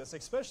issue like this,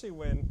 especially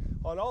when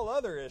on all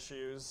other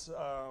issues,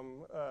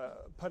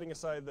 putting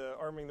aside the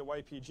arming the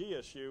YPG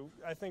issue,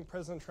 I think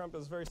President Trump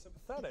is very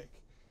sympathetic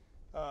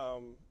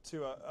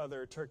to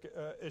other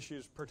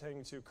issues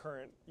pertaining to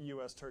current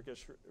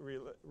U.S.-Turkish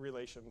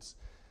relations.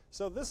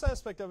 So this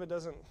aspect of it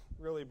doesn't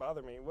really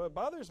bother me. What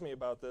bothers me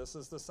about this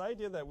is this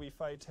idea that we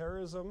fight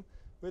terrorism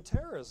with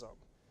terrorism.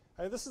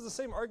 This is the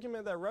same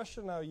argument that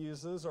Russia now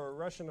uses, or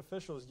Russian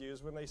officials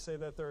use, when they say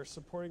that they're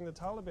supporting the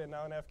Taliban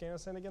now in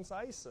Afghanistan against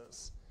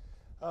ISIS.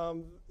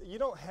 You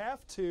don't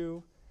have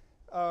to,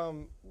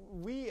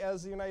 we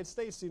as the United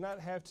States do not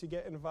have to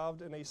get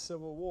involved in a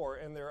civil war,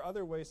 and there are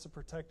other ways to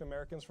protect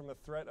Americans from the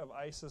threat of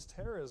ISIS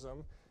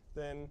terrorism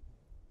than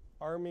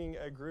arming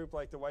a group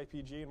like the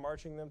YPG and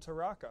marching them to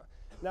Raqqa.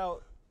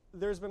 Now,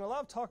 there's been a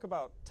lot of talk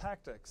about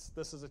tactics.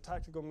 This is a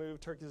tactical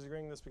move. Turkey is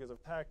agreeing to this because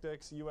of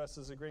tactics. U.S.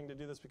 is agreeing to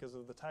do this because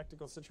of the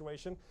tactical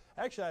situation.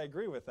 Actually, I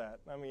agree with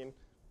that. I mean,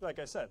 like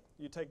I said,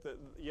 you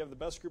have the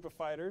best group of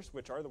fighters,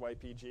 which are the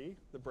YPG,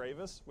 the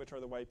bravest, which are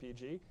the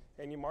YPG,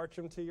 and you march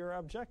them to your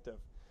objective.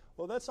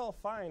 Well, that's all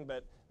fine,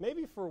 but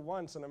maybe for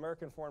once in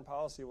American foreign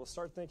policy, we'll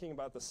start thinking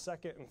about the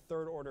second and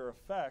third order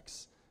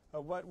effects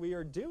of what we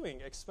are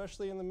doing,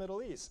 especially in the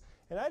Middle East.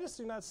 And I just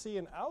do not see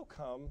an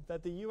outcome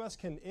that the U.S.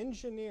 can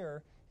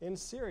engineer in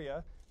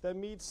Syria that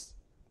meets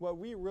what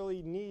we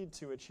really need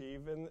to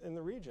achieve in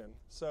the region.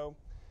 So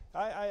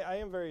I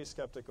am very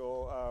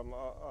skeptical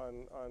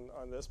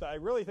on this, but I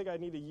really think I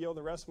need to yield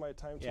the rest of my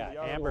time to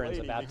the honorable Amberin's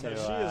lady, about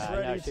because to, she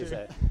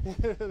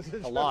is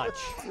ready to launch.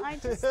 I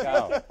just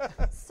Go.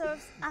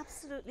 serves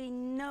absolutely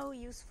no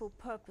useful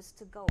purpose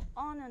to go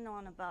on and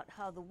on about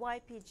how the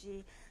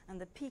YPG and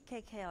the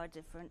PKK are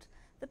different.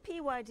 The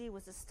PYD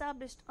was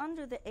established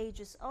under the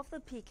aegis of the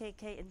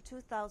PKK in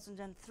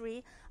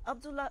 2003.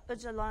 Abdullah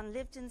Öcalan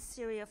lived in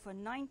Syria for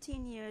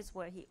 19 years,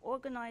 where he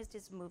organized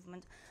his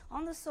movement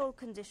on the sole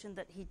condition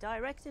that he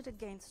directed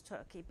against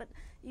Turkey. But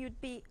you'd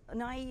be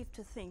naive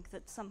to think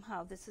that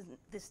somehow this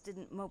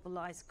didn't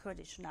mobilize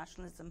Kurdish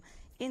nationalism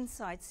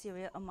inside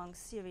Syria among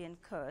Syrian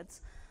Kurds.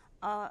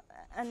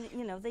 And,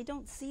 you know, they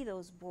don't see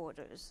those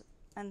borders,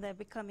 and they're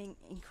becoming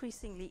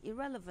increasingly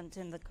irrelevant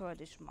in the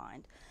Kurdish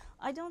mind.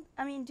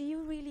 I mean, do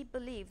you really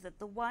believe that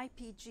the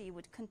YPG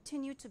would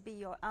continue to be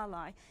your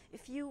ally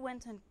if you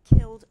went and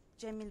killed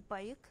Cemil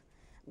Bayık,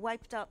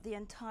 wiped out the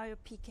entire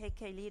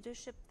PKK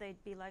leadership?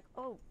 They'd be like,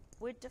 oh,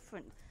 we're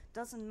different,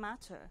 doesn't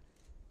matter.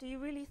 Do you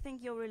really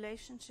think your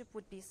relationship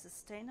would be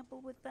sustainable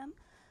with them?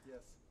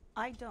 Yes.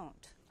 I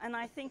don't. And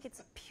I think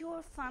it's a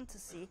pure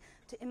fantasy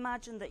to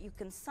imagine that you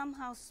can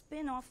somehow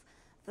spin off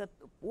the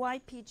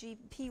YPG,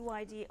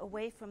 PYD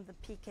away from the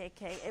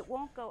PKK. It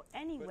won't go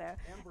anywhere.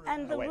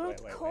 And the root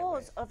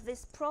cause of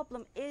this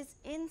problem is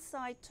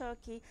inside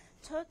Turkey.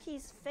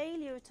 Turkey's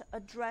failure to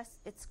address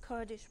its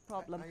Kurdish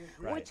problem,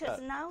 which has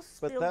now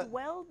spilled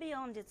well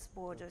beyond its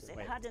borders. It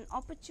had an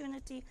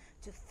opportunity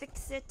to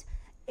fix it.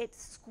 It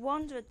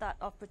squandered that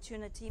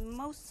opportunity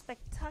most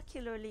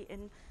spectacularly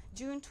in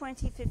June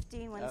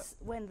 2015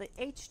 when the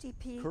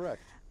HDP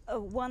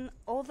won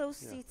all those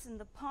seats in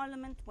the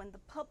parliament, when the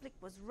public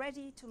was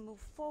ready to move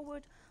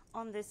forward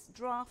on this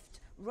draft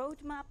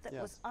roadmap that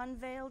was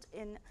unveiled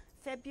in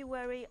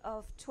February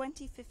of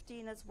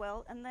 2015 as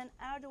well, and then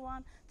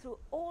Erdogan threw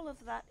all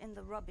of that in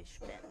the rubbish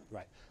bin.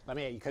 Right. Let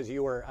me, because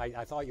you were,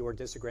 I thought you were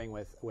disagreeing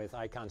with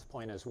Aykan's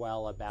point as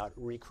well about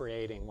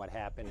recreating what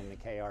happened in the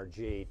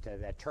KRG,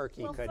 that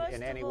Turkey Well, could first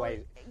in of any all,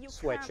 way you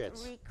switch can't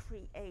its.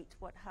 recreate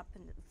what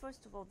happened.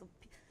 First of all,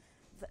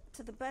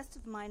 to the best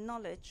of my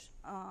knowledge,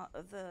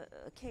 the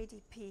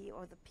KDP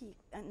or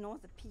nor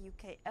the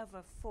PUK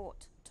ever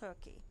fought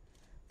Turkey.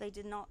 They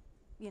did not,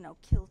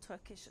 kill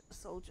Turkish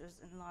soldiers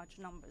in large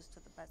numbers, to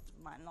the best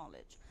of my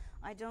knowledge.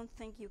 I don't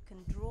think you can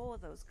draw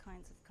those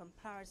kinds of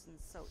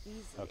comparisons so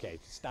easily. Okay,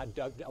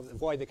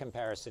 avoid the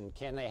comparison.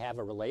 Can they have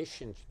a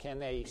relation? Can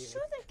they?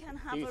 Sure, they can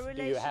have a relationship.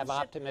 Do you have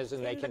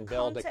optimism they can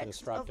build a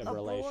constructive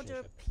relationship? A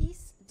broader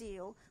peace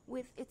deal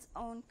with its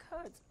own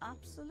Kurds.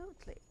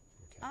 Absolutely.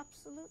 Okay.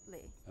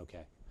 Absolutely.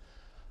 Okay.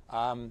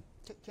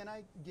 Can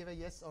I give a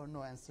yes or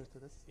no answer to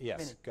this? Yes,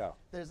 meaning, go.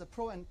 There's a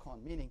pro and con,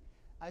 meaning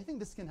I think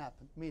this can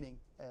happen, meaning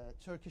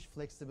Turkish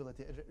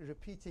flexibility,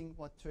 repeating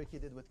what Turkey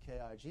did with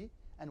KRG.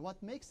 And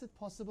what makes it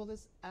possible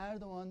is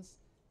Erdogan's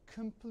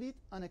complete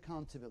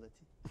unaccountability.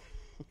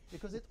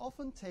 Because it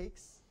often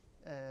takes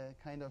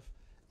kind of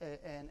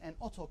an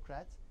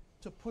autocrat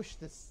to push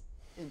this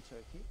in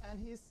Turkey. And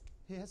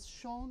he has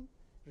shown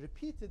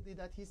repeatedly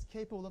that he's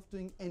capable of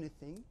doing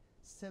anything,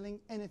 selling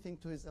anything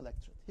to his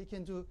electorate. He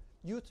can do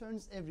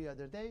U-turns every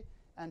other day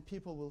and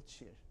people will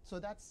cheer. So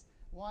that's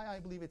why I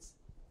believe it's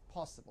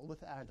possible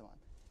with Erdogan.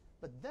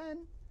 But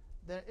then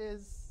there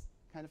is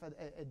kind of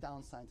a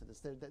downside to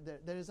this.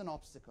 There is an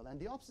obstacle, and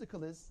the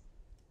obstacle is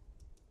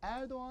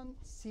Erdogan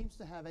seems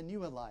to have a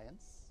new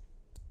alliance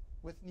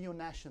with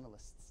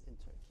neo-nationalists in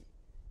Turkey.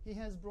 He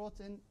has brought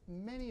in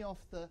many of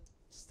the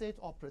state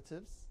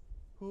operatives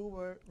who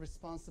were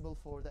responsible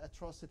for the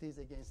atrocities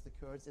against the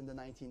Kurds in the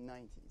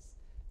 1990s.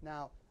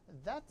 Now,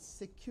 that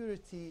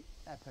security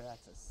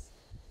apparatus,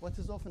 what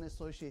is often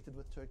associated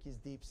with Turkey's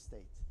deep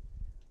state,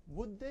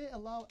 would they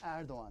allow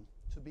Erdogan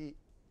to be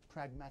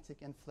pragmatic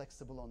and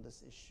flexible on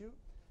this issue?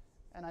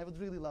 And I would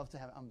really love to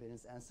have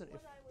Amberin's answer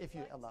if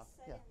you allow.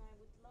 Yeah. And I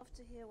would love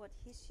to hear what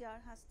Hishyar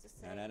has to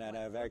say.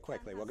 No, very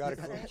quickly. We'll go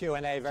to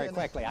Q&A very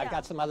quickly. I've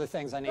got some other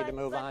things I need to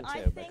move on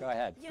to, but go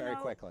ahead, very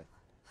quickly.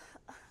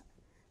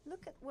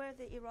 Look at where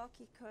the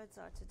Iraqi Kurds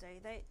are today.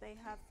 They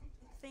have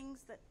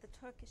things that the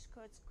Turkish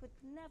Kurds could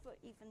never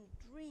even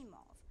dream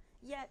of.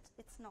 Yet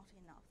it's not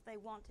enough. They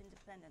want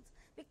independence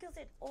because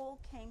it all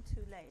came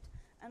too late.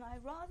 And I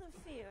rather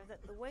fear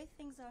that the way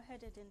things are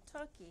headed in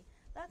Turkey,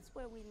 that's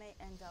where we may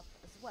end up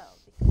as well.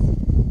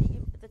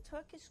 Because the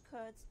Turkish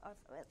Kurds are,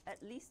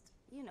 at least,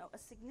 a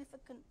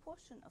significant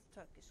portion of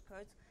Turkish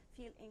Kurds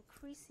feel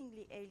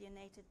increasingly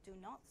alienated, do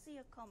not see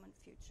a common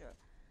future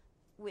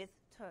with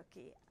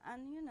Turkey.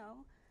 And,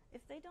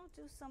 if they don't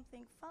do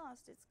something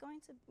fast, it's going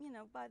to,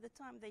 by the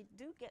time they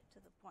do get to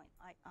the point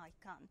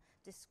Aykan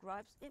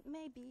describes, it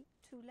may be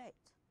too late.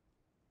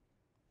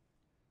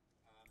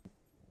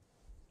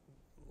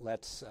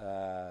 Let's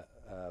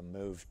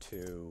move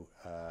to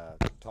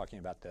talking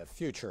about the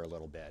future a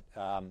little bit.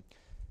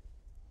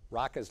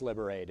 Raqqa's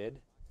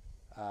liberated.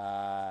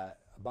 A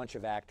bunch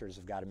of actors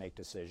have got to make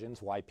decisions.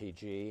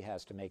 YPG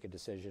has to make a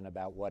decision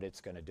about what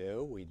it's going to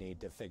do. We need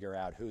to figure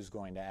out who's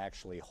going to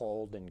actually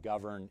hold and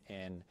govern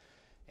in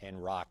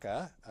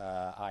Raqqa.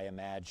 I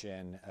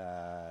imagine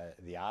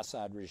the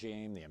Assad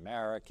regime, the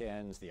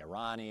Americans, the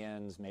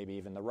Iranians, maybe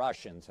even the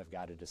Russians have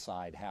got to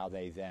decide how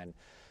they then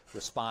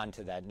respond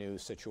to that new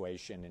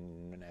situation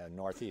in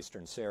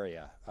northeastern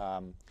Syria.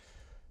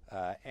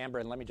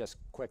 Amberin, let me just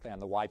quickly on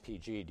the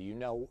YPG. Do you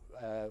know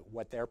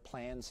what their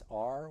plans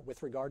are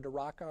with regard to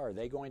Raqqa? Are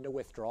they going to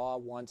withdraw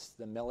once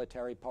the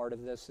military part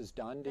of this is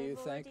done, do you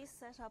think? They've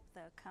already set up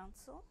their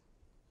council.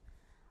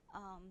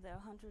 There are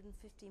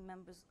 150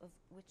 members, of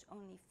which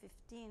only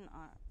 15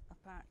 are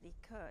apparently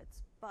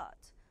Kurds, but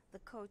the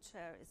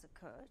co-chair is a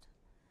Kurd.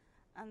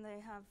 And they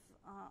have,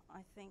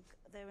 I think,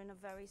 they're in a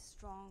very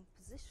strong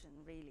position,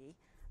 really,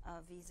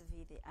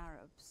 vis-a-vis the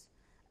Arabs.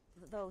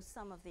 Though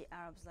some of the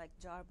Arabs, like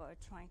Jarba, are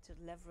trying to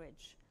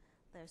leverage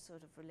their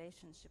sort of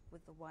relationship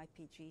with the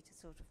YPG to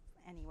sort of,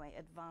 anyway,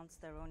 advance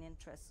their own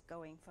interests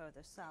going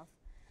further south.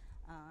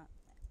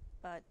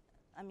 But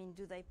I mean,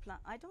 do they plan?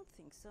 I don't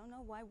think so.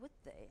 No, why would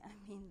they?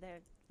 I mean,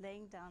 they're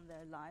laying down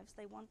their lives.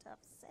 They want to have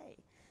say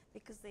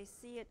because they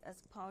see it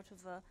as part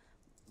of a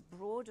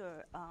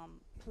broader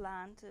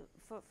plan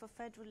for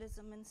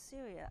federalism in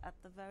Syria at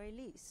the very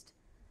least.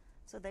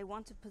 So they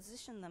want to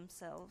position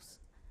themselves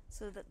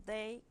so that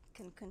they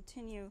can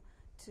continue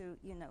to,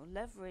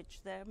 leverage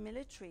their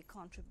military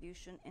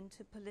contribution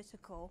into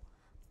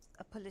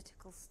a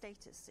political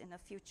status in a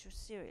future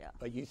Syria.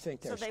 But you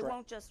think so they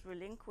won't just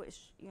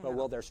relinquish, But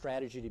will their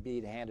strategy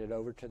be to hand it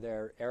over to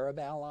their Arab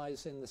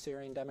allies in the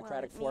Syrian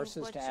Democratic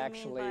Forces to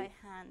actually mean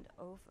by hand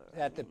over?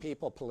 That the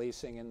people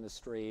policing in the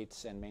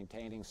streets and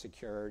maintaining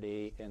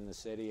security in the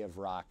city of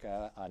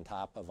Raqqa on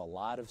top of a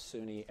lot of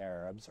Sunni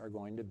Arabs are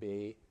going to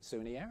be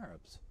Sunni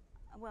Arabs?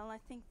 Well, I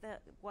think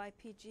that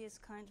YPG is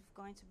kind of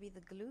going to be the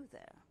glue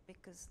there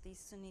because these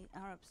Sunni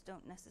Arabs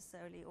don't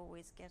necessarily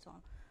always get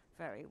on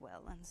very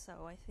well, and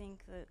so I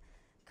think the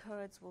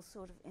Kurds will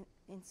sort of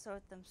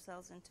insert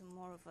themselves into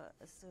more of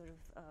a sort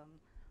of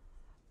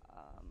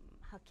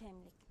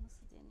hakemlik,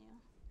 nasıl deniyor?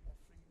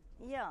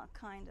 Yeah,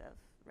 kind of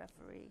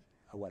referee.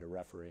 What a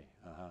referee.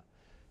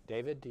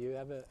 David, do you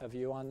have a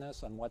view on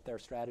this, on what their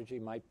strategy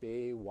might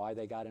be, why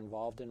they got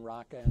involved in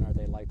Raqqa, and are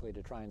they likely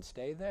to try and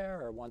stay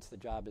there, or once the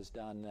job is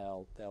done,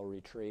 they'll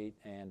retreat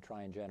and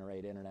try and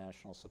generate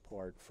international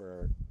support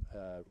for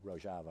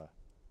Rojava?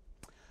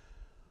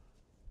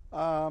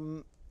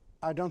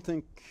 I don't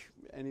think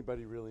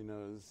anybody really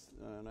knows,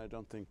 and I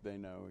don't think they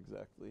know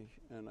exactly.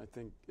 And I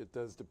think it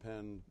does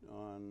depend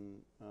on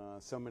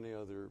so many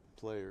other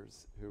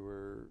players who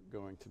are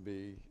going to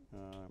be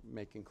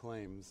making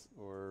claims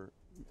or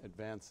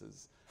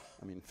advances.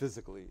 I mean,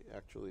 physically,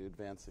 actually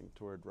advancing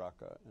toward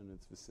Raqqa and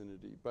its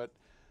vicinity. But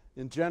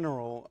in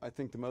general, I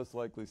think the most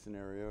likely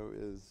scenario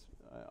is,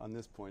 on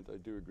this point, I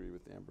do agree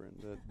with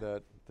Amberin,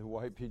 that the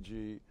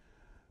YPG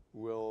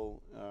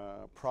will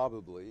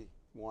probably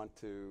want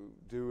to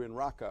do in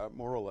Raqqa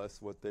more or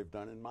less what they've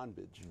done in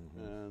Manbij,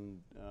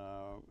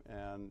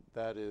 and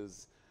that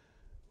is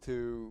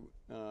to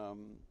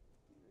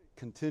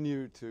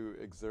continue to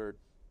exert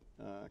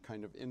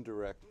kind of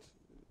indirect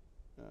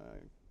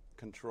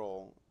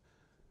control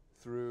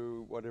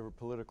through whatever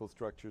political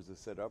structures are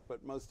set up,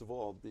 but most of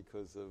all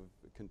because of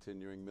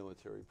continuing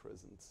military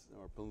presence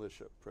or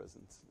militia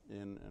presence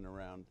in and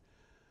around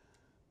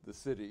the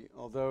city.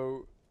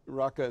 Although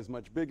Raqqa is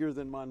much bigger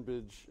than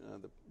Manbij,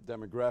 the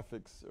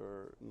demographics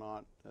are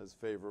not as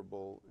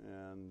favorable,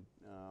 and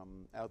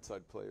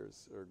outside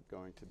players are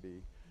going to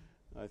be,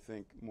 I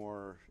think,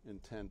 more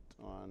intent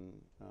on,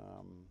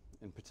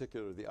 in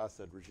particular, the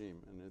Assad regime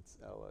and its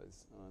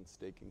allies on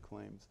staking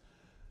claims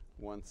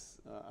once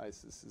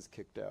ISIS is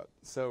kicked out.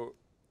 So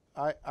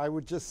I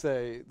would just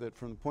say that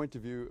from the point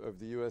of view of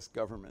the U.S.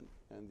 government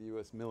and the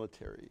U.S.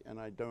 military, and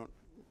I don't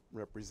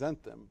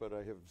represent them, but I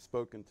have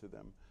spoken to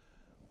them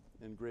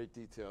in great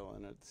detail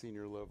and at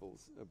senior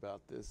levels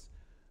about this,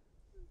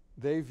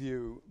 they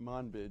view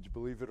Manbij,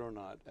 believe it or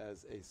not,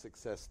 as a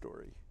success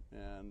story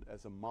and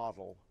as a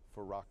model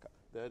for Raqqa.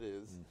 That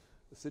is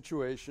a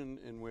situation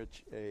in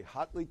which a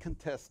hotly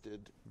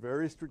contested,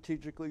 very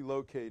strategically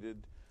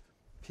located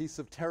piece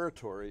of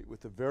territory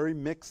with a very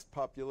mixed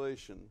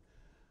population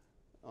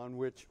on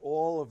which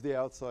all of the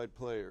outside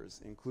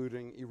players,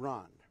 including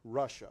Iran,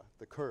 Russia,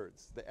 the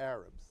Kurds, the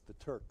Arabs, the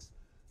Turks,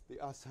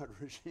 the Assad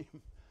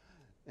regime,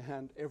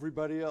 and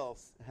everybody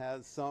else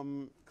has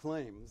some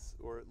claims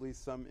or at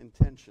least some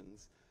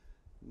intentions.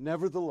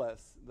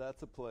 Nevertheless,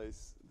 that's a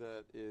place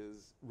that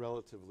is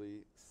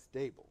relatively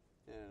stable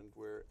and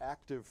where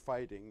active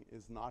fighting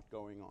is not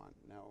going on.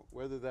 Now,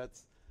 whether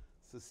that's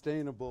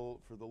sustainable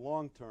for the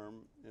long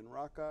term in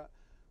Raqqa,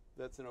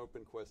 that's an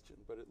open question.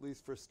 But at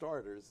least for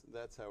starters,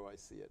 that's how I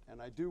see it. And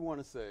I do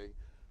want to say,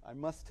 I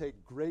must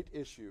take great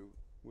issue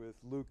with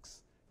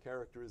Luke's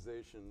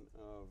characterization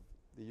of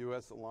the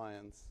U.S.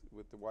 alliance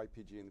with the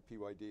YPG and the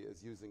PYD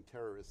as using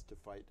terrorists to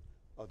fight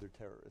other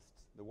terrorists.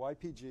 The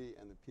YPG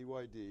and the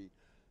PYD,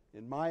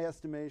 in my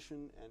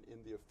estimation and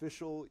in the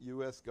official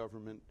U.S.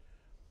 government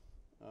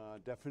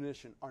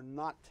definition, are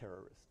not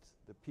terrorists.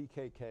 The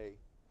PKK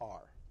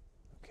are.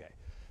 Okay.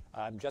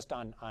 Just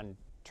on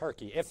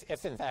Turkey,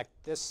 if in fact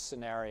this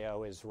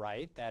scenario is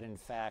right, that in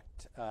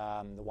fact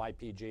the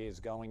YPG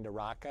is going to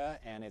Raqqa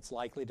and it's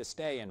likely to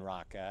stay in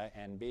Raqqa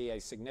and be a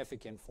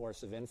significant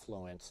force of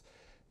influence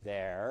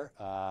there,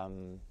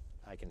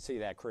 I can see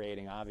that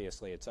creating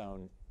obviously its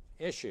own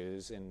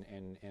issues in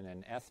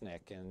an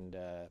ethnic and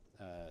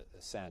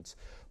sense.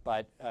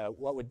 But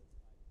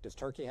does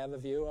Turkey have a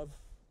view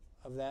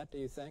of that, do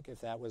you think,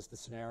 if that was the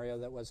scenario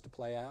that was to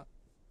play out?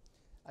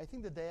 I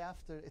think the day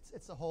after,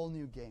 it's a whole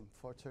new game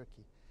for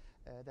Turkey.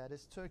 That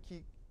is,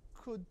 Turkey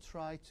could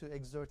try to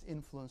exert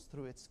influence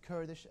through its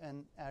Kurdish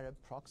and Arab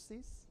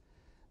proxies.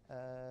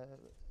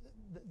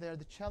 There,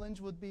 the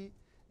challenge would be,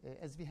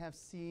 as we have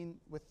seen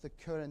with the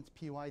current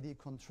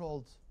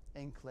PYD-controlled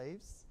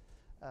enclaves,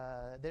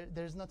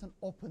 there's not an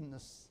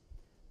openness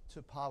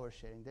to power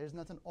sharing. There's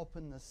not an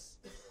openness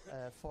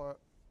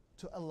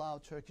to allow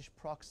Turkish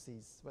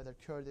proxies, whether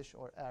Kurdish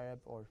or Arab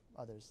or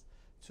others,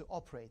 to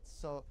operate.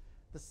 So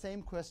the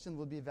same question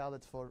will be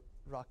valid for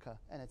Raqqa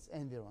and its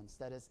environs.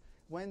 That is,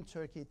 when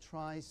Turkey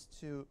tries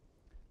to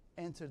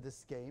enter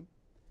this game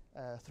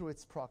through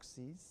its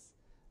proxies,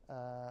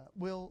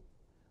 will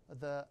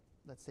the,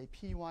 let's say,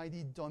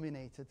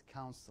 PYD-dominated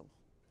council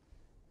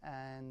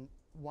and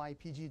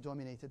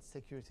YPG-dominated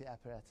security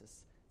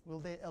apparatus, will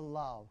they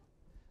allow,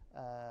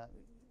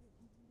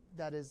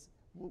 that is,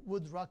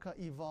 would Raqqa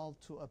evolve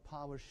to a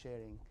power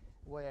sharing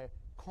where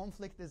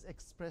conflict is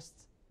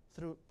expressed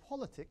through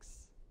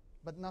politics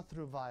but not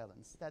through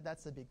violence?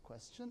 That's a big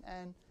question.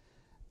 And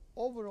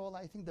overall,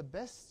 I think the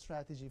best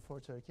strategy for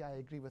Turkey, I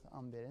agree with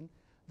Amberin,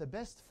 the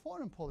best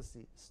foreign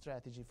policy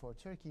strategy for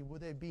Turkey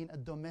would have been a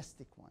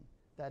domestic one,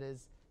 that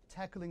is,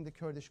 tackling the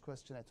Kurdish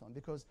question at home.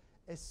 Because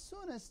as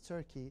soon as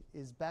Turkey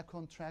is back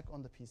on track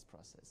on the peace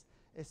process,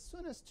 as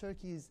soon as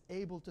Turkey is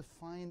able to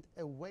find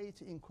a way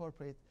to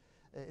incorporate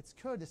its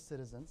Kurdish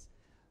citizens,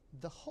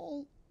 the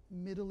whole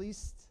Middle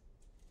East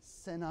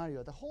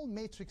scenario, the whole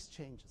matrix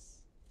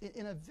changes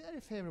in a very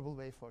favorable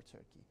way for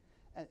Turkey.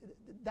 And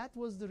that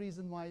was the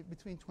reason why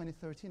between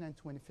 2013 and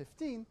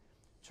 2015,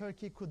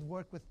 Turkey could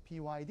work with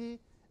PYD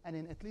and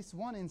in at least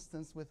one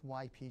instance with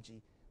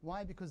YPG.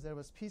 Why? Because there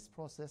was peace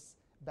process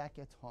back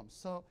at home.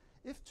 So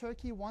if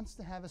Turkey wants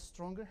to have a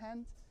stronger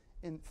hand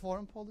in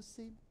foreign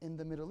policy in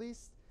the Middle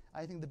East,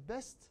 I think the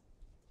best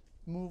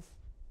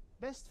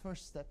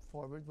first step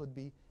forward would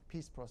be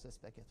peace process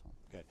back at home.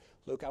 Good.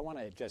 Luke, I want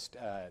to just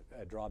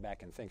draw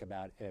back and think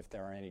about if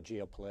there are any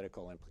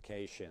geopolitical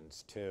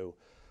implications to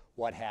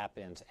what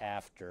happens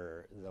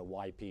after the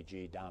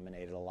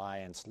YPG-dominated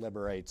alliance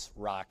liberates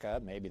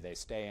Raqqa. Maybe they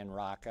stay in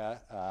Raqqa.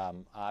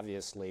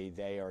 Obviously,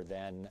 they are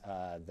then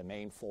the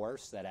main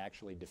force that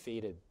actually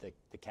defeated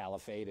the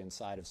caliphate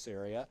inside of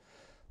Syria.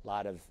 A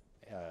lot of,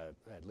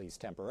 at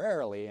least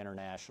temporarily,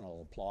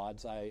 international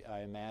applause,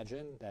 I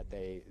imagine, that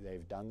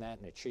they've done that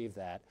and achieved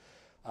that.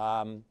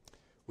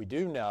 We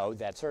do know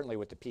that certainly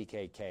with the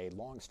PKK,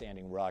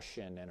 longstanding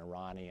Russian and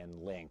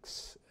Iranian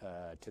links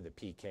to the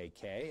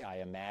PKK. I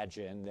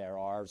imagine there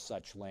are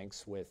such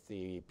links with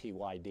the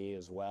PYD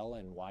as well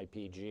and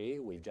YPG.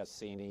 We've just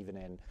seen even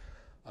in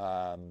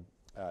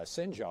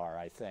Sinjar,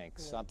 I think,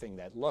 something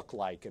that looked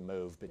like a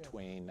move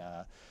between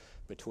the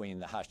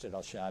Hashd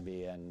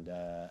al-Shabi and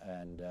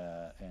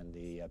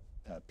the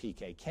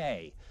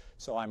PKK.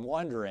 So I'm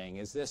wondering,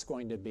 is this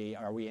going to be,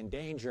 are we in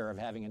danger of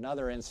having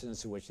another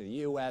instance in which the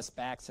U.S.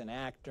 backs an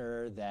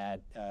actor that,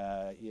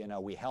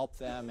 we help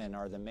them and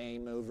are the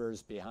main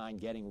movers behind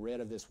getting rid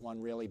of this one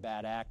really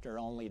bad actor,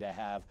 only to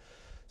have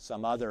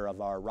some other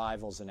of our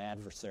rivals and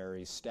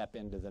adversaries step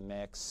into the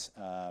mix,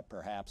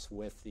 perhaps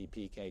with the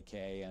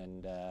PKK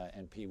and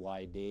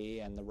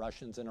PYD, and the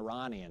Russians and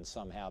Iranians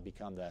somehow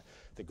become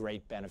the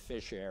great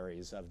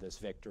beneficiaries of this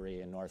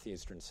victory in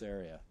northeastern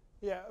Syria?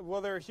 Yeah, well,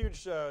 there are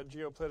huge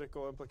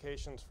geopolitical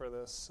implications for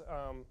this.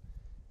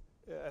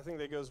 I think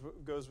that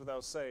goes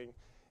without saying.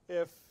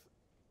 If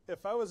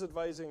I was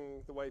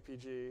advising the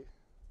YPG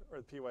or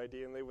the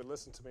PYD and they would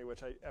listen to me,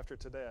 which after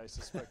today I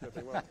suspect that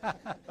they won't,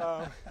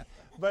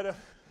 but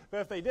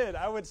if they did,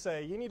 I would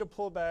say you need to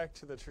pull back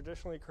to the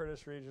traditionally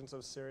Kurdish regions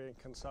of Syria and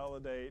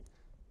consolidate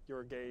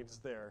your gains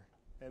there,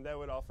 and that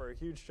would offer a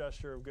huge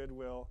gesture of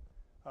goodwill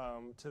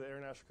to the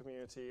international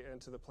community and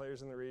to the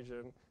players in the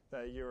region,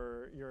 that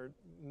you're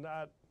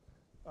not,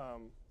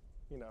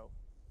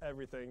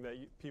 everything that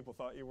people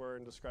thought you were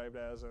and described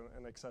as,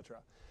 and et cetera.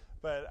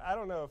 But I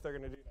don't know if they're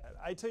going to do that.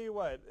 I tell you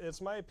what, it's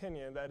my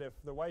opinion that if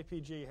the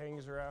YPG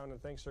hangs around and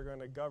thinks they're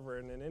going to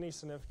govern in any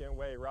significant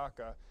way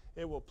Raqqa,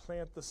 it will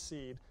plant the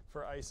seed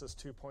for ISIS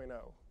 2.0.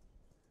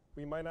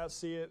 We might not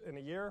see it in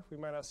a year, we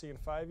might not see it in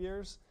 5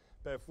 years,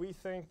 but if we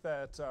think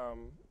that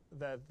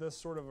that this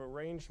sort of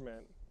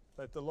arrangement,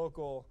 that the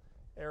local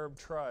Arab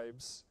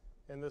tribes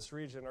in this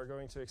region are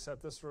going to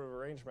accept this sort of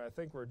arrangement, I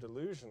think we're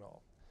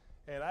delusional.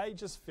 And I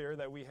just fear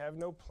that we have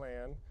no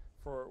plan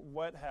for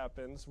what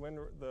happens when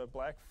the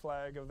black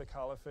flag of the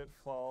caliphate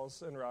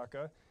falls in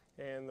Raqqa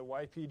and the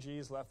YPG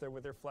is left there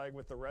with their flag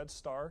with the red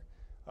star,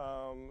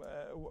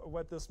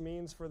 what this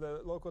means for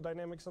the local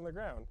dynamics on the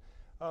ground.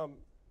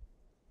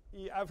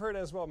 I've heard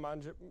as well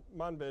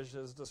Manbij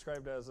is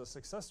described as a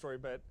success story,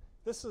 but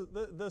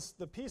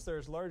the piece there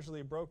is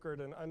largely brokered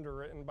and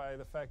underwritten by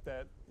the fact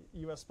that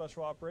U.S.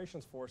 Special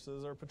Operations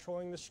Forces are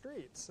patrolling the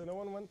streets, and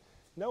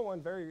no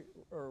one very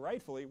or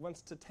rightfully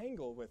wants to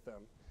tangle with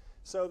them.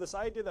 So this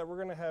idea that we're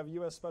going to have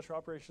U.S. Special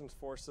Operations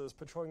Forces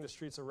patrolling the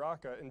streets of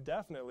Raqqa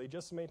indefinitely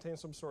just to maintain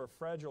some sort of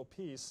fragile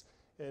peace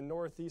in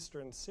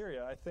northeastern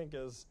Syria, I think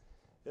is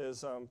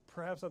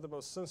perhaps not the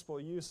most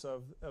sensible use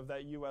of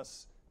that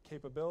U.S.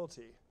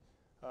 capability.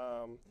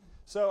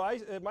 So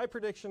my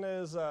prediction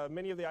is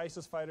many of the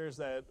ISIS fighters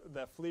that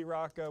flee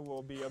Raqqa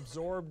will be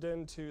absorbed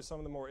into some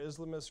of the more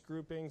Islamist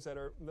groupings that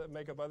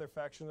make up other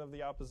factions of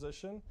the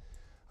opposition.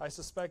 I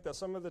suspect that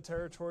some of the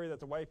territory that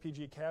the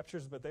YPG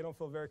captures, but they don't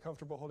feel very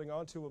comfortable holding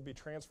on to, will be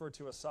transferred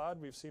to Assad.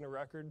 We've seen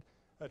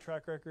a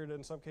track record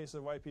in some cases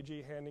of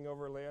YPG handing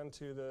over land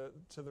to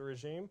the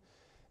regime.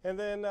 And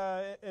then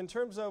in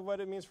terms of what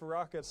it means for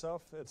Raqqa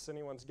itself, it's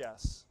anyone's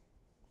guess.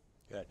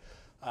 Good.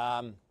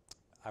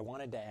 I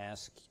wanted to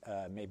ask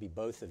maybe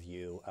both of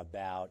you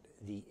about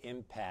the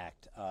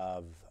impact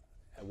of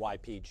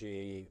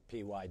YPG,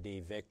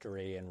 PYD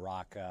victory in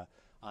Raqqa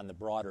on the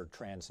broader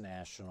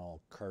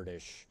transnational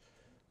Kurdish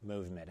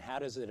movement. How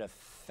does it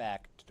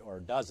affect, or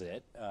does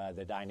it,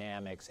 the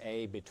dynamics,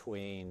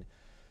 between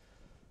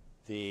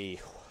the,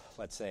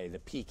 let's say, the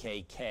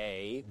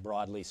PKK,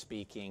 broadly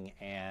speaking,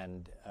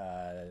 and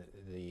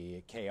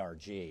the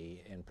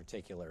KRG, in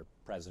particular,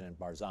 President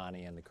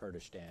Barzani and the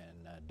Kurdistan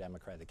the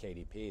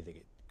KDP,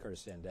 the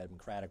Kurdistan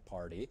Democratic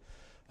Party,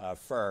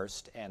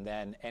 first, and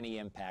then any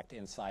impact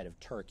inside of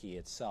Turkey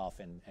itself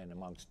and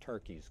amongst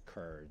Turkey's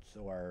Kurds,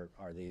 or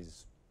are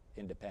these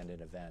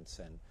independent events?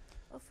 And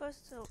well,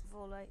 first of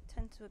all, I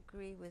tend to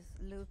agree with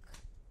Luke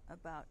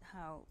about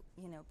how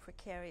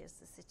precarious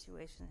the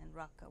situation in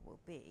Raqqa will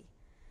be,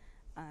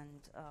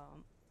 and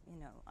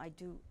I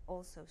do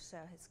also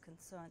share his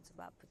concerns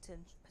about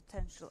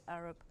potential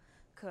Arab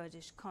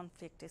Kurdish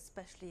conflict,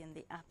 especially in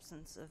the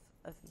absence of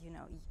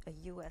a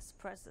U.S.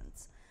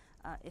 presence,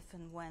 if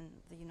and when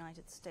the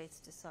United States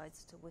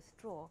decides to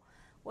withdraw.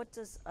 What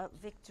does a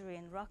victory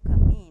in Raqqa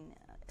mean?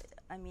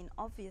 I mean,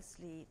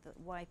 obviously, the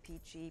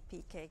YPG,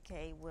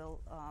 PKK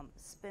will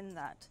spin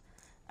that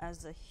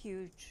as a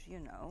huge,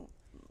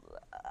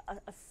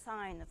 a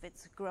sign of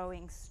its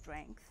growing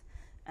strength,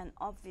 and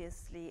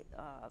obviously,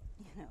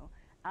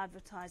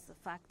 advertise the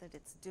fact that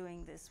it's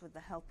doing this with the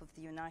help of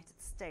the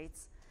United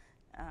States,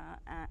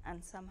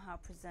 and somehow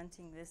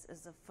presenting this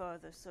as a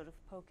further sort of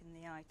poke in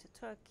the eye to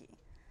Turkey.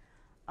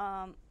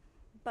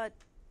 But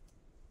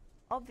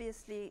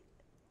obviously,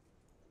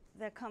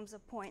 there comes a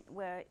point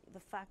where the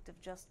fact of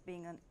just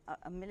being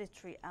a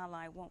military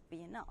ally won't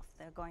be enough.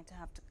 They're going to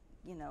have to,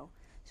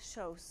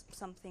 show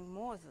something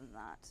more than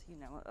that,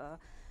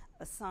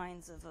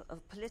 signs of a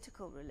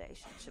political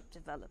relationship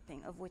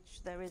developing, of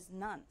which there is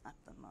none at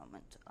the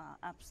moment,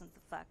 absent the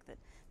fact that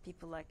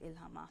people like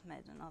Ilham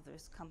Ahmed and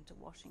others come to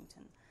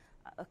Washington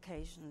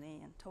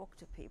occasionally and talk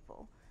to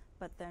people,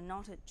 but they're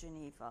not at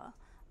Geneva.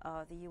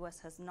 The U.S.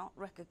 has not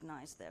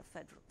recognized their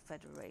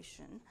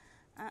federation,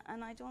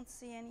 and I don't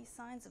see any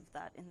signs of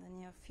that in the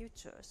near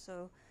future.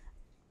 So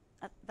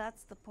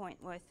that's the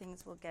point where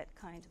things will get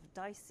kind of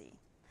dicey.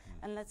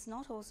 And let's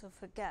not also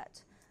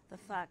forget the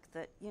fact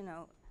that,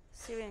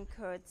 Syrian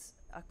Kurds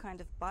are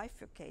kind of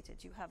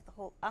bifurcated. You have the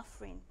whole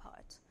Afrin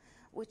part,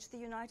 which the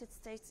United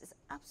States is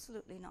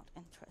absolutely not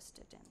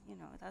interested in.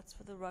 That's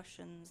for the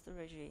Russians, the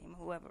regime,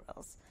 whoever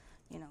else,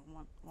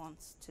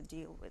 wants to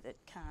deal with it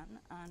can.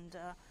 And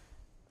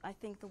I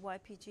think the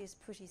YPG is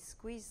pretty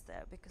squeezed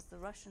there, because the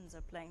Russians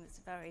are playing this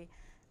very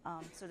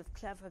sort of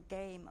clever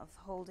game of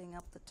holding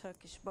up the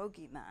Turkish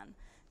bogeyman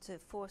to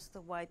force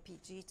the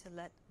YPG to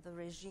let the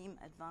regime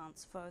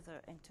advance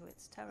further into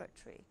its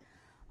territory.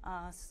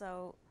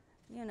 So,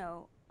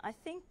 I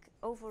think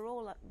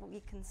overall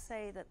we can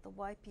say that the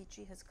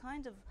YPG has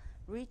kind of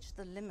reached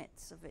the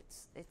limits of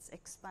its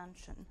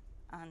expansion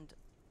and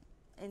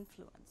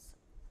influence.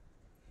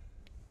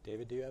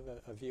 David, do you have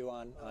a view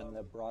on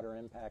the broader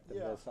impact of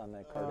this on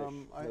the Kurdish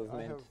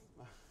movement?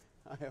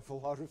 I have a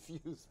lot of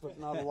views, but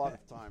not a lot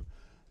of time.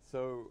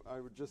 So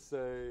I would just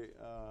say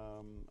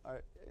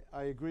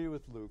I agree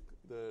with Luke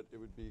that it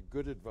would be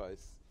good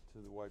advice to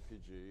the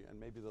YPG, and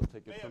maybe they'll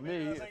take it from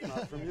me, if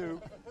not from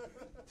you,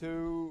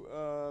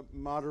 to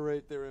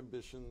moderate their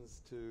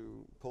ambitions,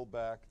 to pull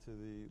back to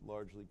the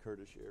largely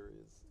Kurdish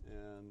areas,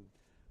 and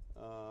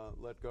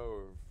let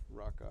go of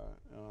Raqqa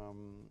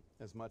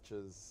as much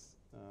as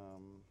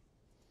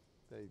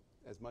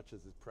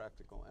is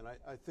practical. And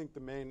I think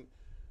the main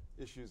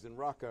issues in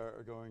Raqqa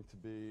are going to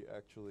be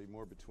actually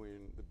more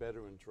between the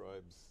Bedouin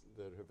tribes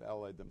that have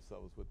allied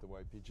themselves with the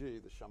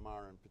YPG, the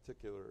Shamar in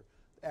particular,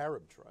 the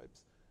Arab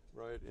tribes,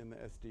 right, in the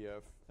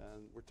SDF.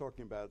 And we're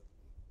talking about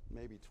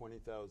maybe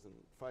 20,000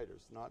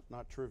 fighters,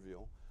 not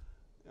trivial,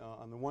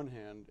 on the one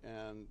hand,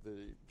 and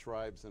the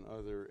tribes and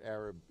other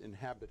Arab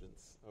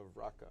inhabitants of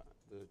Raqqa,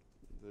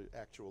 the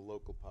actual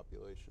local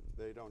population.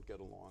 They don't get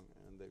along,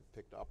 and they've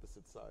picked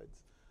opposite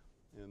sides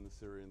in the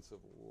Syrian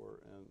civil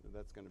war, and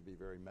that's going to be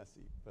very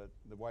messy. But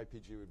the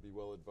YPG would be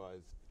well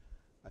advised,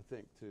 I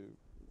think, to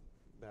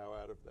bow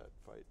out of that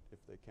fight if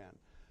they can.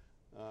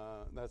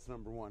 That's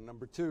number one.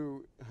 Number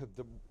two,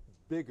 the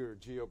bigger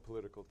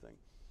geopolitical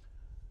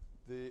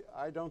thing.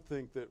 I don't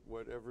think that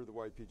whatever the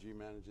YPG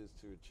manages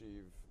to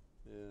achieve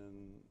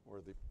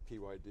or the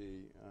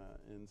PYD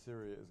in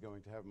Syria is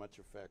going to have much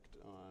effect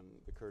on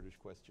the Kurdish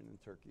question in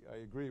Turkey.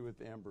 I agree with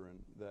Amberin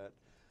that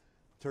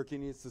Turkey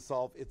needs to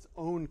solve its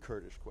own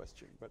Kurdish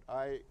question, but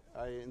I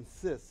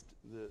insist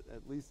that,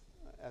 at least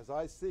as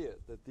I see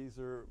it, that these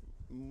are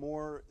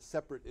more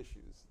separate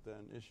issues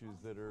than issues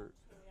that are.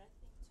 I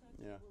think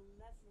Turkey will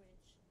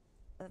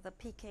leverage the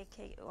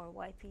PKK or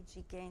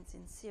YPG gains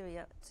in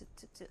Syria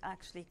to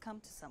actually come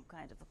to some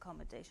kind of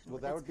accommodation.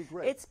 Well, that would be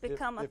great. It's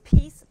become a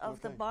piece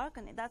of the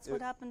bargain. That's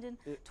what happened in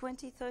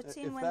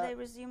 2013 when they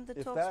resumed the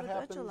talks with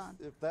Öcalan.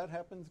 If that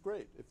happens,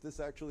 great. If this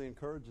actually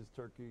encourages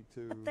Turkey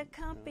to. But there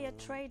can't be a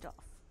trade-off.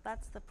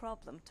 That's the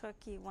problem.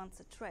 Turkey wants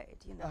a trade.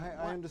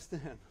 I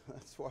understand.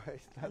 That's why.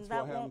 And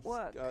that won't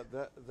work.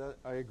 That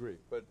I agree.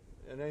 But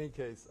in any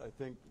case, I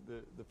think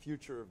the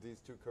future of these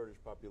two Kurdish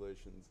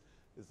populations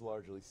is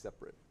largely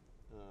separate.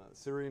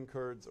 Syrian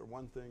Kurds are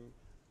one thing.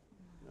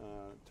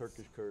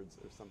 Turkish Kurds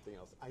are something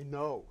else. I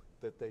know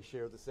that they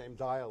share the same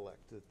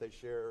dialect, that they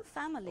share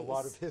families. A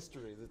lot of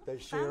history, that they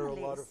share a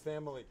lot of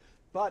family.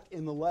 But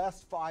in the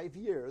last 5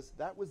 years,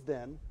 that was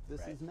then,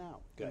 this is now.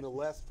 Good. In the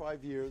last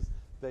 5 years,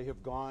 they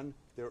have gone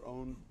their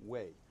own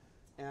way.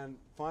 And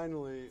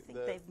finally, I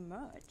think they've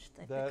merged.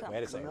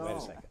 Wait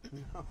a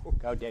second. No.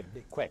 Go, Dave.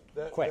 Quick.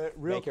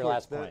 Make Your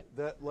last point.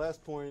 That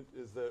last point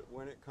is that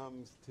when it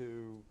comes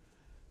to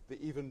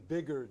the even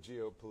bigger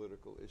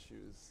geopolitical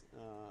issues.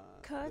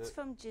 Kurds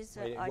from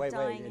Jizr are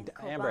dying in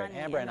Kobani.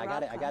 Amberin, I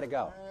got to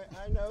go.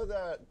 I know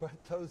that, but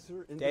those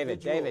are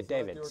individuals.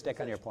 David, stick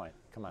on your point.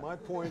 Come on. My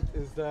point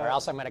is that... Or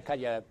else I'm going to cut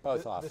you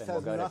both off and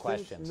we'll go to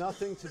questions.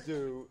 Nothing to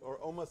do, or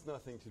almost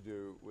nothing to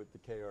do, with the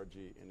KRG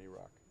in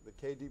Iraq. The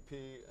KDP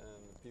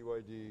and the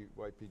PYD,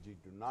 YPG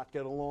do not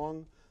get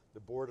along. The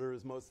border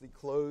is mostly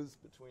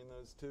closed between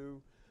those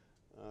two.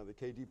 The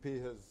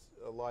KDP has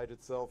allied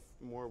itself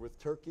more with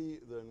Turkey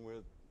than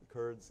with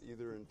Kurds,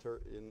 either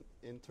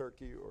in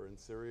Turkey or in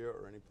Syria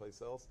or any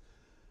place else.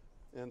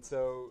 And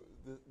so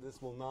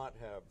this will not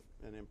have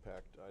an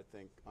impact, I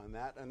think, on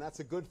that. And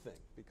that's a good thing,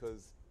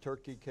 because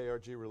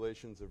Turkey-KRG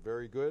relations are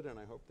very good, and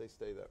I hope they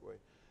stay that way,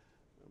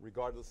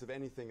 regardless of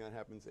anything that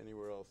happens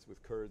anywhere else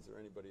with Kurds or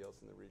anybody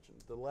else in the region.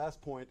 The last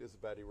point is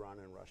about Iran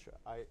and Russia.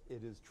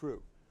 It is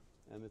true,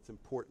 and it's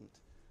important,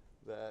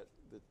 that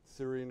the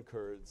Syrian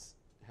Kurds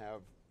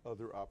have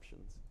other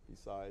options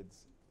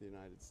besides the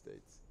United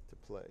States to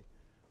play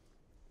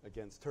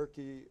against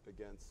Turkey,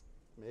 against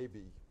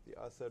maybe the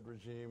Assad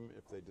regime,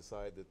 if they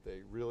decide that they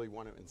really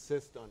want to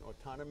insist on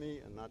autonomy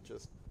and not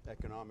just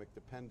economic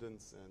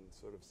dependence and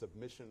sort of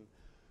submission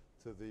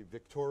to the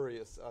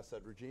victorious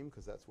Assad regime,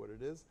 because that's what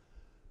it is.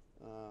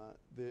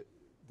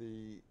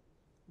 The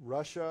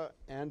Russia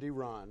and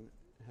Iran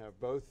have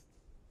both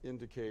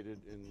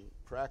indicated in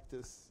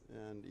practice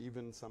and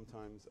even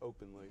sometimes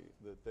openly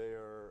that they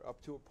are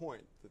up to a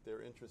point that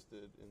they're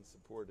interested in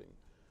supporting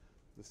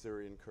the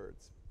Syrian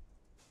Kurds.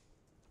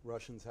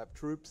 Russians have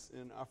troops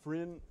in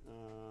Afrin,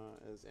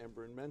 as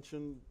Amberin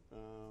mentioned,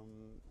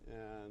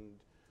 and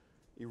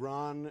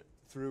Iran,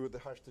 through the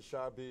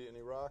Hashd-e-Shaabi in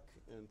Iraq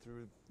and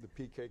through the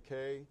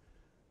PKK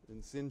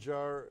in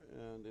Sinjar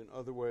and in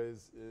other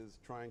ways, is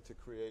trying to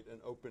create an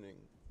opening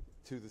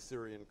to the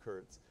Syrian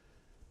Kurds.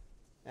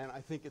 And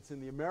I think it's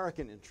in the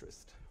American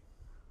interest,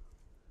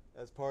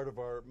 as part of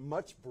our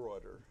much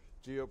broader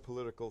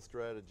geopolitical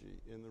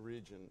strategy in the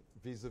region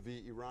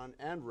vis-a-vis Iran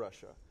and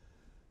Russia,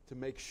 to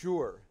make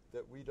sure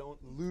that we don't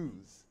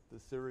lose the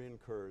Syrian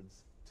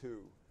Kurds to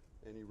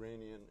an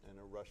Iranian and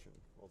a Russian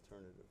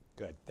alternative.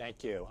 Good,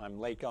 thank you. I'm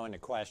late going to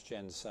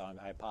questions, so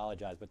I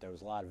apologize, but there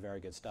was a lot of very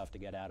good stuff to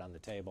get out on the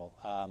table.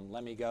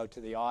 Let me go to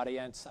the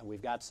audience.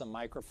 We've got some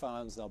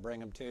microphones. They'll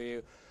bring them to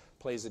you.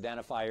 Please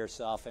identify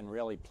yourself, and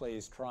really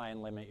please try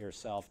and limit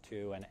yourself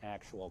to an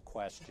actual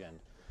question.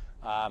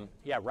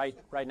 Yeah,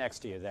 right next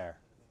to you there.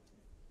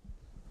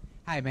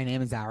 Hi, my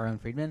name is Aaron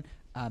Friedman.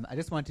 I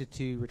just wanted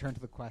to return to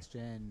the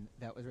question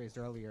that was raised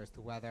earlier as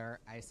to whether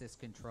ISIS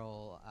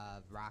control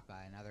of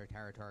Raqqa and other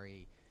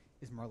territory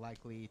is more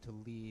likely to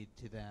lead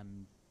to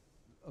them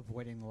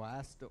avoiding the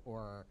West,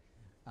 or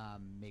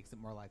makes it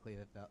more likely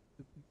that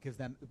gives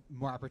them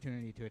more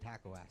opportunity to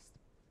attack the West.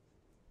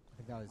 I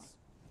think that was...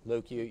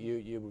 Luke,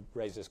 you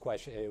raised this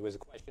question. It was a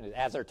question: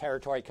 as their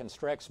territory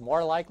constricts,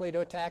 more likely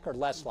to attack or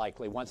less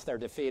likely once they're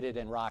defeated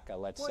in Raqqa,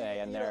 let's say,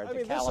 and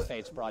the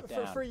caliphate's brought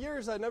down? For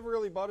years, I never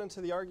really bought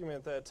into the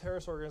argument that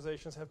terrorist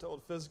organizations have to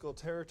hold physical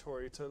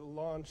territory to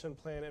launch and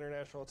plan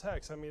international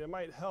attacks. I mean, it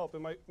might help,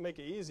 it might make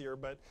it easier,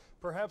 but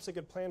perhaps they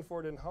could plan for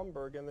it in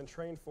Hamburg and then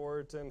train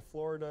for it in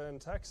Florida and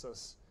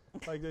Texas,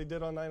 like they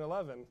did on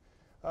 9/11.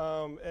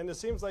 And it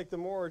seems like the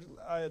more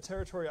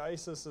territory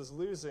ISIS is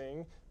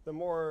losing, the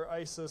more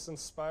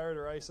ISIS-inspired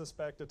or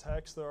ISIS-backed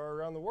attacks there are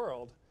around the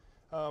world.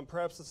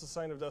 Perhaps it's a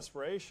sign of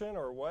desperation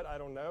or what, I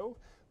don't know.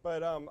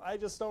 But I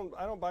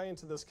don't buy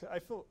into this.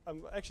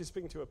 I'm actually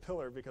speaking to a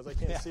pillar because I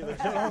can't see the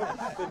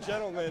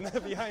gentleman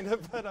behind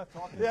it. But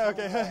yeah,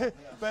 okay.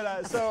 But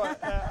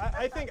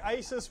I think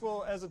ISIS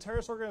will, as a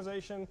terrorist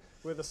organization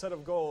with a set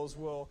of goals,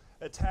 will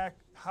attack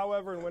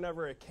however and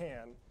whenever it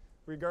can,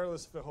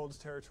 regardless if it holds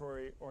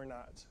territory or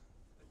not.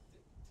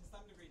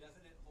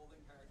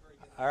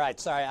 All right,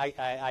 sorry, I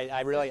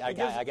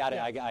got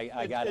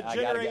it. It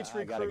generates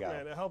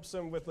recruitment. It helps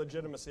them with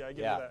legitimacy. I give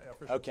you that. Yeah,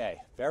 for sure.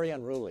 Okay, very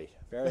unruly,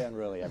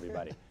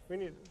 everybody.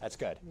 That's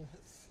good.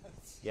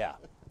 Yeah,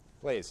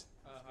 please.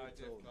 Hi,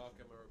 Jeff Clark.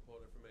 I'm a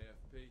reporter from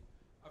AFP.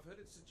 I've heard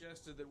it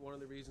suggested that one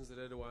of the reasons that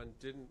Erdogan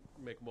didn't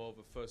make more of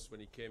a fuss when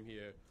he came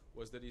here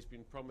was that he's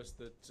been promised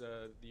that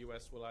the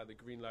U.S. will either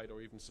greenlight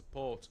or even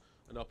support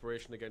an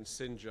operation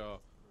against Sinjar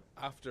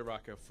after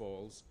Raqqa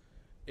falls.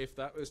 If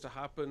that was to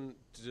happen,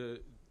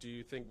 do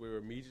you think we're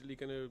immediately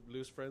going to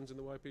lose friends in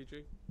the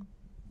YPG?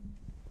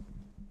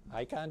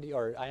 Aykan,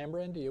 or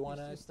Amberin, do you want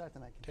to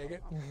take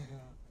it?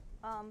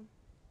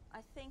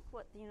 I think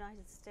what the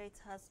United States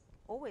has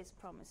always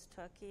promised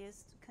Turkey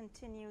is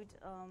continued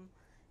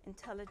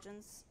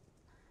intelligence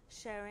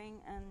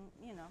sharing and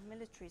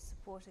military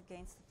support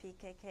against the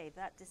PKK.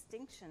 That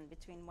distinction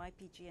between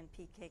YPG and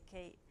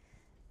PKK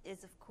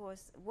is, of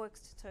course,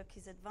 works to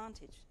Turkey's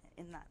advantage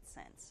in that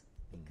sense,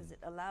 because it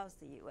allows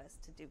the U.S.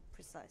 to do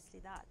precisely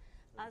that.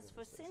 As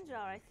for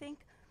Sinjar, I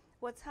think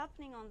what's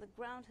happening on the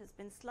ground has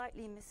been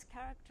slightly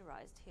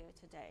mischaracterized here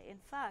today. In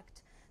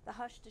fact, the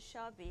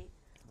Hashd-e-Shaabi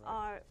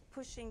are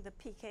pushing the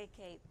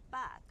PKK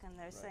back, and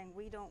they're saying,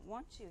 we don't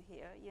want you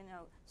here,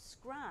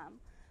 scram,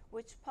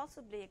 which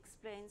possibly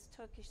explains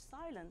Turkish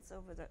silence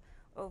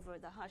over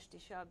the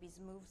Hashd-e-Shabi's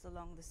moves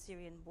along the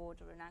Syrian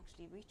border and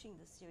actually reaching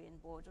the Syrian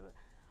border,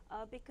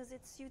 because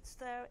it suits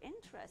their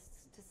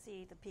interests to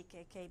see the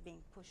PKK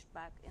being pushed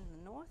back in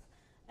the north.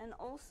 And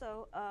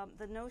also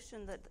the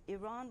notion that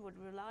Iran would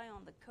rely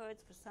on the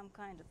Kurds for some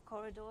kind of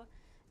corridor,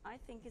 I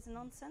think is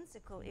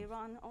nonsensical.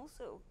 Iran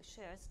also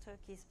shares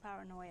Turkey's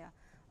paranoia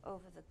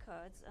over the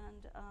Kurds,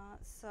 and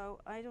so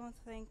I don't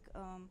think,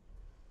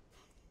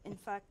 in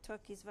fact,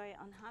 Turkey is very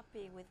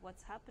unhappy with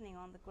what's happening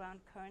on the ground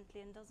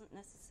currently and doesn't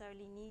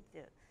necessarily need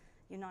the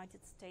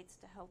United States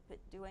to help it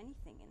do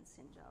anything in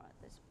Sinjar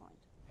at this point.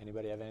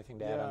 Anybody have anything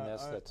to add on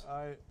this?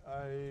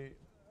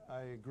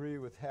 I agree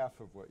with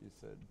half of what you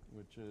said,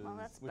 which is Well,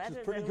 that's which better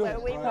is pretty than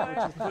good. where we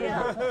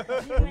were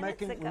We're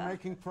we're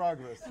making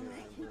progress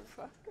here.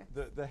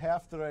 The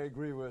half that I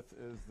agree with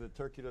is that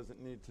Turkey doesn't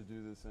need to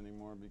do this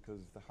anymore because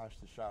the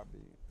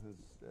Hashd-e-Shabi has,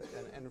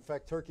 and in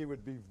fact, Turkey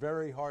would be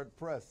very hard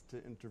pressed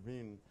to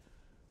intervene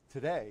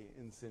today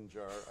in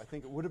Sinjar. I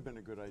think it would have been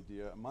a good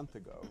idea a month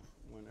ago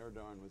when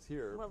Erdogan was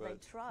here. Well, but, they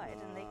tried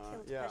and they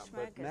killed Peshmergas.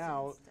 But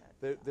now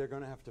they're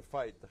going to have to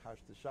fight the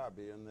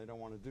Hashd-e-Shabi, and they don't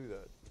want to do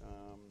that,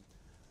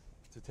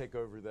 to take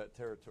over that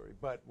territory.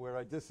 But where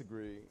I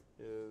disagree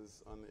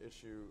is on the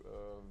issue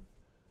of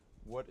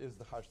what is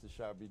the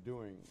Hashd-e-Shabi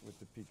doing with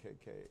the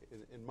PKK.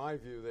 In my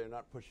view, they're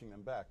not pushing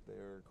them back.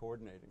 They're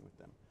coordinating with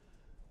them.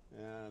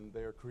 And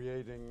they are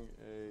creating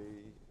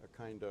a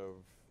kind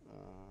of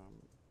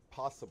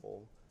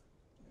possible,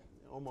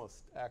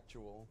 almost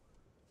actual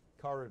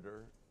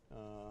corridor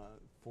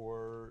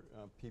for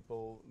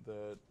people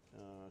that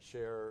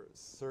share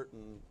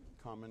certain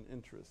common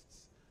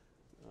interests.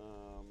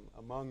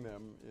 Among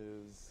them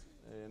is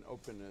an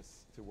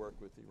openness to work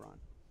with Iran.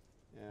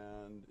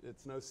 And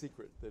it's no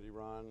secret that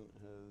Iran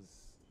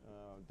has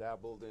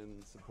dabbled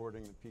in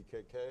supporting the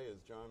PKK,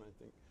 as John, I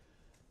think,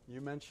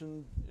 you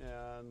mentioned,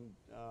 and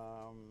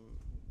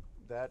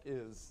that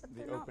is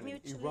the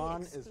opening.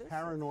 Iran is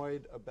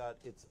paranoid about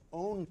its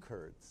own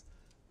Kurds,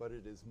 but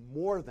it is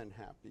more than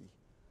happy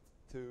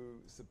to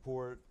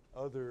support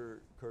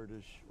other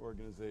Kurdish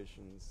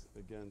organizations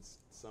against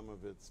some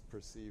of its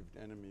perceived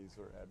enemies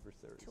or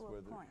adversaries. To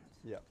a point.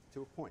 Yeah,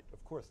 to a point.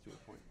 Of course, to a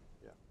point.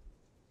 Yeah.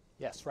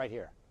 Yes, right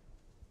here.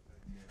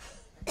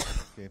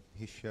 Okay,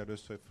 Hishya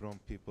Rösoy from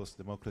People's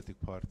Democratic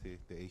Party,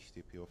 the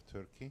HDP of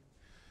Turkey.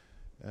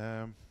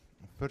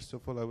 First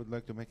of all, I would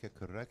like to make a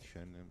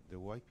correction. The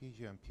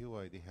YPG and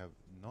PYD have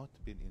not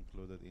been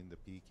included in the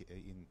PKK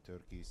in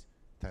Turkey's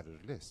terror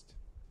list.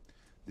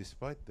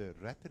 Despite the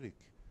rhetoric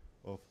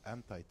of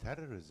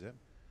anti-terrorism,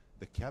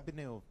 the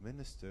cabinet of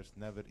ministers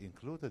never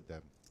included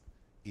them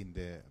in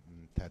the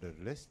terror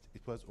list.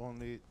 It was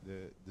only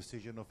the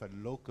decision of a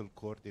local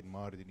court in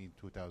Mardin in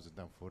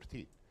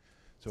 2014.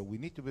 So we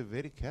need to be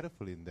very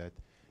careful in that.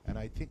 And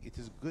I think it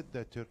is good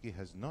that Turkey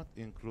has not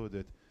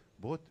included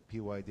both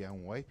PYD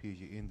and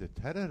YPG in the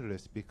terror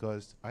list,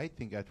 because I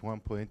think at one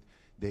point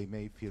they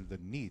may feel the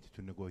need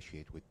to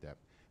negotiate with them.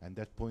 And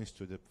that points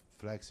to the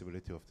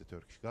flexibility of the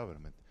Turkish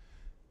government.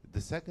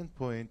 The second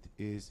point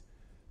is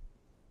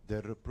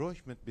the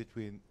rapprochement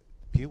between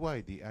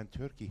PYD and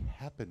Turkey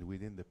happened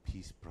within the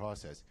peace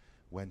process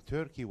when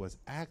Turkey was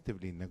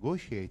actively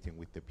negotiating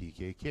with the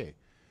PKK.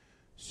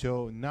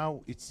 So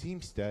now it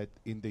seems that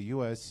in the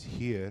US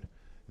here,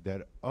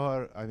 there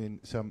are,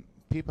 some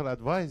people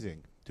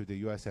advising to the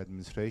US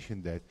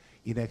administration that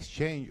in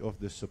exchange of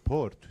the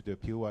support to the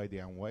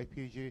PYD and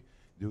YPG,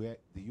 the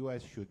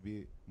US should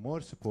be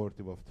more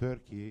supportive of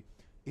Turkey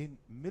in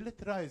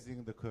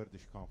militarizing the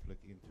Kurdish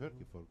conflict in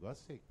Turkey. For God's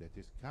sake, that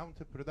is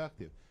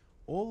counterproductive.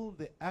 All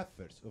the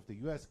efforts of the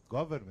US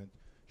government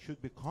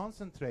should be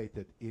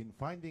concentrated in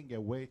finding a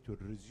way to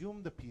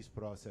resume the peace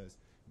process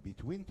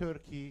between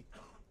Turkey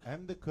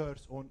and the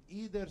Kurds on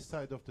either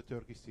side of the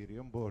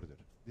Turkish-Syrian border.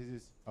 This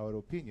is our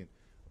opinion.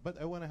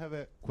 But I want to have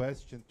a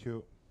question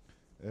to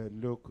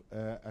Luke,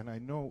 and I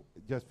know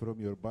just from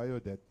your bio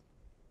that,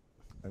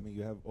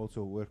 you have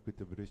also worked with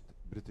the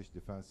British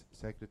Defense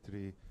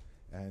Secretary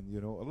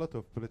and, a lot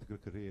of political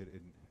career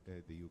in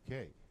the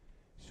UK.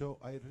 So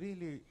I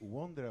really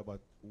wonder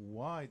about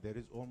why there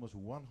is almost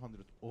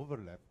 100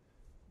 overlap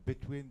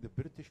between the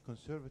British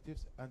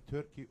Conservatives and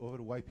Turkey over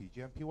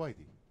YPG and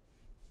PYD.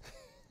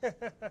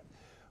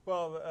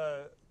 Well,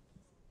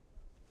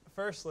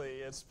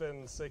 firstly, it's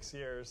been 6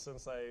 years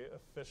since I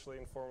officially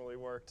and formally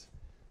worked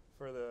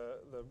for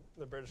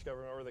the British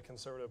government or the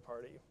Conservative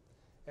Party.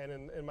 And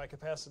in my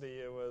capacity,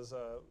 it was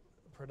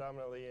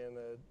predominantly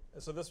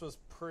so this was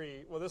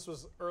this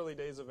was early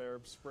days of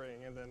Arab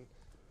Spring, and then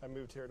I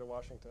moved here to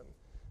Washington.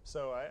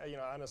 So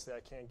honestly, I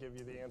can't give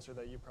you the answer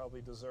that you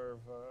probably deserve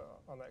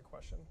on that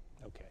question.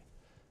 Okay.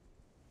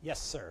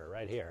 Yes, sir,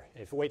 right here.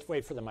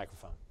 Wait for the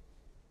microphone.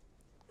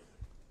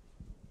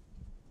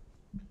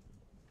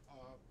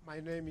 My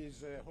name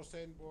is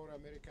Hossein Bor,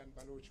 American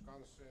Baluch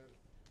Council.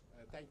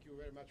 Thank you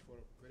very much for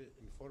a very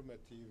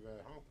informative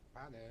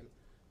panel.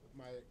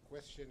 My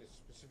question is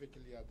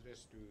specifically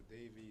addressed to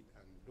David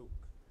and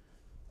Luke.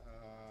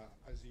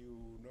 As you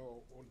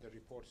know, all the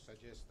reports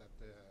suggest that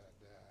the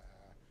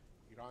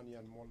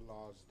Iranian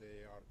mullahs,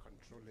 they are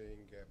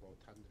controlling about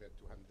 100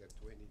 to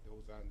 120,000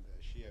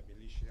 Shia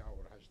militia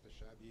or Hashd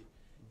al-Shaabi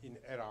in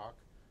Iraq.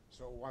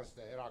 So once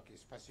the Iraq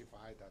is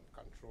pacified and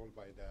controlled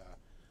by the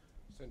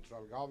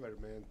central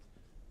government,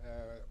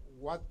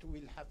 what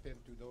will happen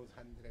to those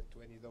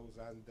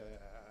 120,000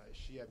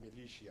 Shia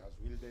militias?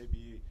 Will they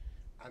be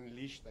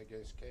unleashed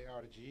against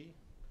KRG,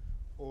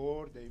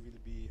 or they will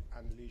be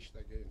unleashed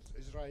against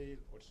Israel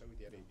or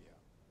Saudi Arabia?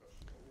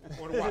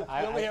 Or what?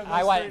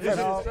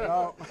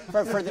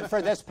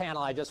 For this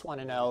panel, I just want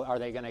to know: are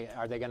they going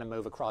to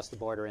move across the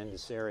border into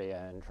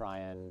Syria and try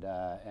and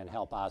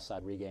help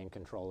Assad regain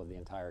control of the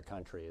entire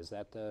country? Is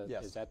that the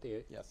Yes. Is that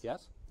the Yes.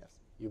 Yes. Yes.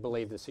 You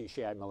believe the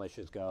Shiite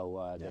militias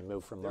go? They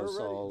move from They're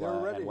Mosul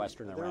ready. and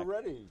Western Iraq. They're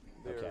already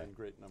there Okay. in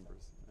great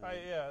numbers. I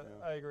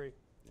agree.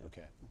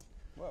 Okay.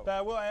 Whoa.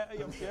 Yeah,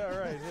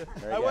 right.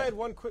 Very I will good. add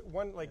one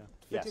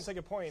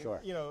 15-second Yes. point.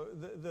 Sure. You know,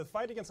 the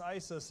fight against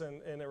ISIS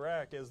in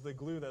Iraq is the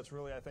glue that's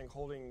really, I think,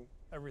 holding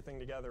everything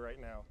together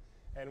right now.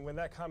 And when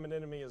that common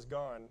enemy is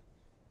gone,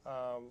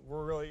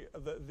 we're really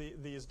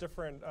these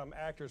different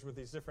actors with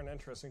these different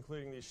interests,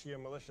 including these Shia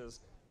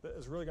militias, that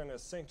is really going to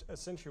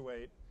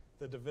accentuate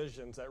the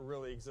divisions that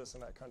really exist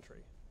in that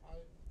country.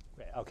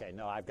 Okay.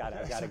 No, I've got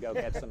to go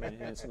get some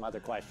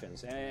other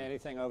questions.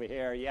 Anything over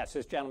here? Yes,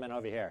 this gentleman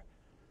over here.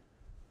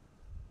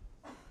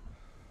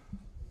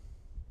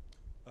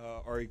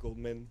 Ari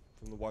Goldman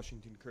from the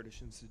Washington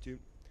Kurdish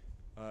Institute.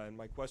 And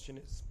my question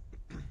is,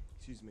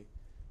 excuse me,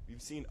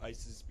 we've seen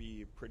ISIS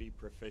be pretty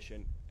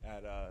proficient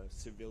at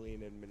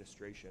civilian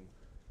administration.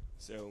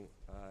 So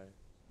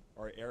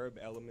are Arab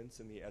elements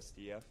in the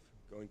SDF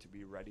going to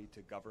be ready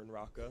to govern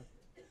Raqqa?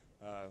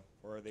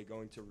 Or are they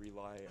going to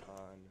rely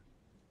on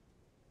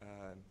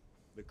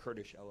the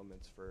Kurdish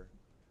elements for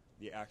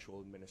the actual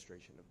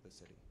administration of the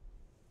city?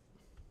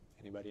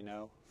 Anybody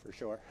know for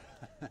sure?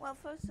 Well,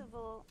 first of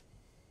all,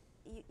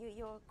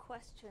 your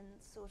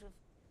question sort of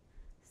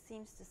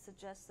seems to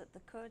suggest that the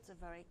Kurds are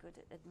very good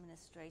at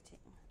administering,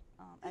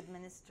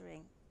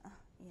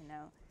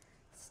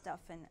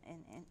 stuff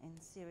in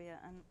Syria,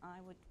 and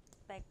I would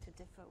beg to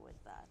differ with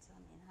that. I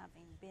mean,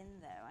 having been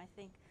there, I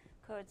think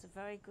the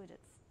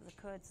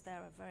Kurds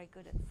there are very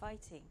good at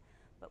fighting,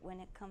 but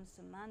when it comes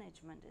to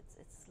management, it's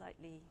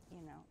slightly,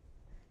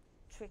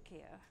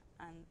 trickier,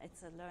 and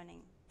it's a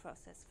learning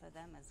process for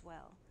them as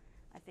well.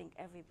 I think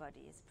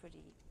everybody is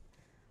pretty,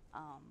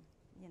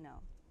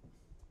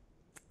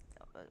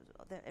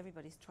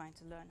 everybody's trying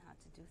to learn how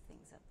to do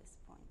things at this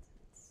point.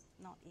 It's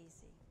not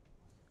easy,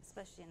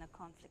 especially in a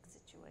conflict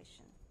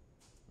situation.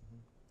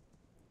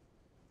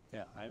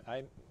 Yeah,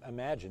 I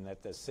imagine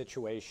that the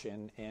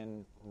situation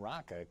in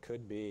Raqqa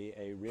could be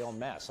a real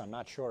mess. I'm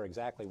not sure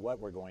exactly what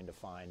we're going to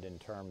find in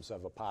terms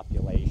of a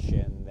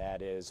population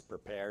that is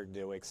prepared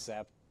to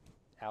accept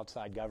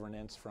outside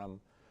governance from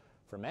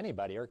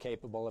anybody or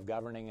capable of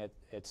governing it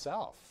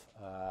itself.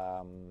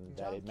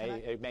 That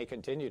it may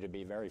continue to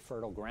be very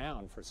fertile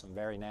ground for some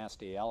very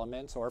nasty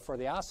elements, or for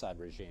the Assad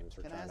regime's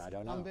return. I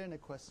don't know. Amberin, a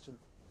question.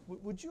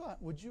 Would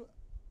you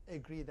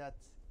agree that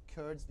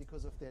Kurds,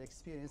 because of their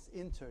experience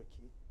in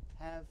Turkey,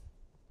 have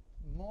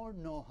more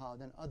know-how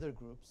than other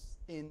groups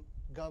in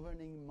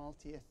governing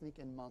multi-ethnic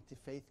and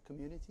multi-faith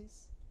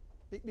communities?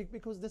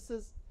 Because this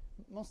is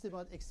mostly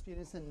about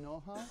experience and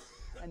know-how,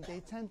 and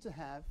they tend to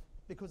have,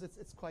 because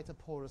it's quite a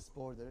porous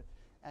border,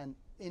 and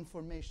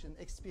information,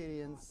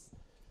 experience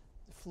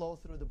flow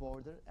through the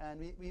border. And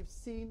we've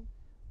seen,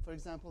 for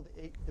example,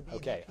 the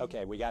BDP.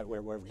 Okay,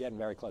 we're getting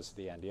very close to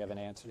the end. Do you have an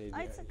answer?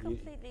 It's a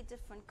completely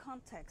different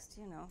context,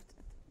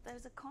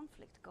 There's a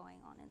conflict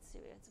going on in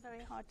Syria. It's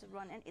very hard to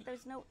run, and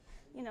there's no,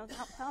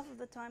 half of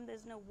the time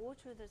there's no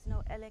water, there's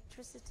no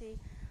electricity.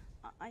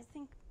 I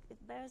think it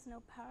bears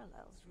no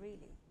parallels,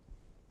 really.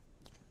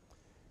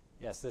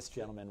 Yes, this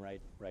gentleman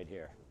right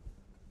here.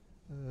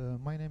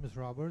 My name is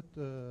Robert.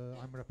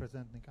 I'm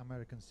representing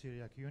American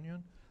Syriac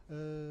Union.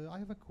 I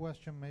have a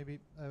question. Maybe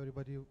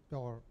everybody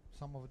or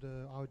some of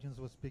the audience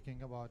was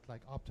speaking about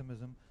like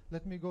optimism.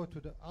 Let me go to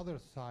the other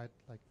side,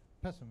 like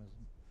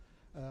pessimism.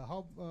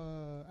 How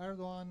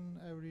Erdogan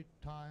every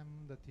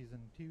time that he's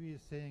on TV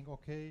is saying,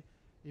 okay,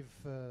 if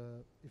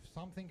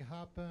something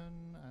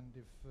happen and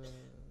if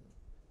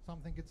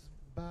something gets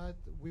bad,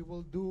 we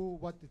will do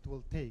what it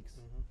will take.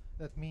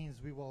 That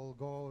means we will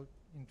go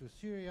into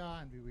Syria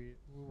and we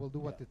will do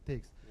what it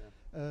takes.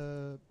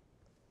 Yeah.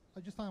 I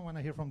just want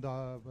to hear from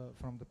the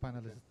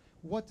panelists.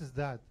 What is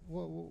that?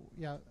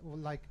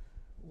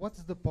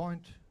 What's the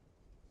point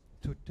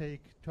to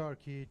take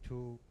Turkey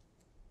to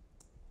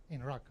in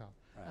Raqqa?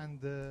 Right.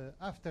 And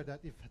after that,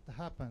 if it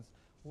happens,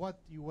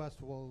 what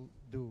U.S. will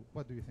do?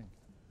 What do you think?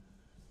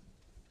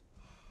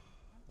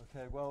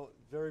 Okay, well,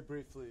 very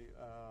briefly,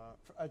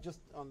 just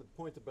on the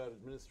point about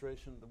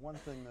administration, the one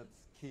thing that's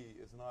key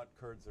is not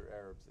Kurds or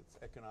Arabs, it's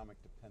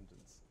economic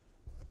dependence.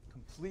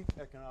 Complete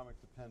economic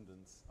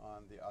dependence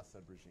on the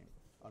Assad regime,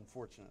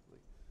 unfortunately.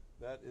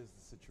 That is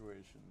the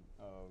situation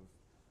of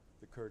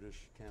the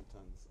Kurdish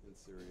cantons in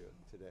Syria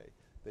today.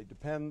 They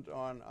depend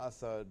on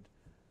Assad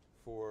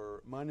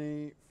for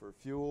money, for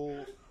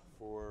fuel,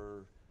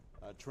 for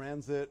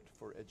transit,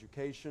 for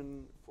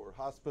education, for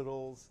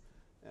hospitals,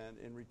 and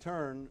in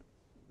return,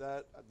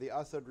 that the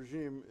Assad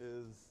regime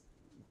is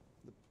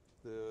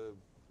the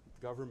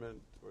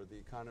government or the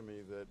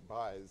economy that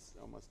buys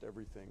almost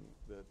everything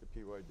that the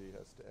PYD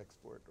has to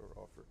export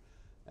or offer.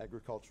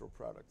 Agricultural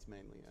products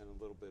mainly, and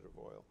a little bit of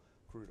oil,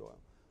 crude oil.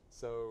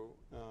 So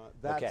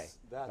that's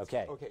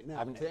okay.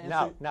 Now,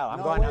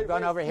 I'm wait,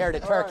 going over here to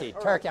Turkey.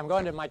 All Turkey. right. I'm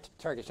going to my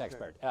Turkish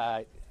expert.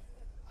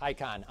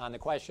 Aykan, on the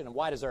question of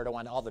why does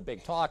Erdogan, all the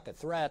big talk, the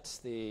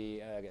threats,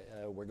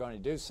 we're going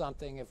to do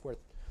something if we're...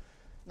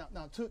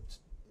 Now,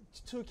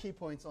 two key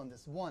points on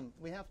this. One,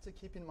 we have to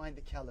keep in mind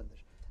the calendar.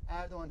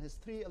 Erdogan has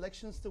 3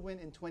 elections to win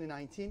in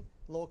 2019,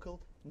 local,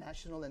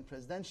 national, and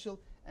presidential.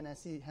 And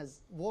as he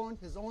has warned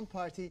his own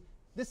party,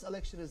 this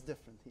election is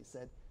different. He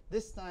said,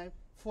 this time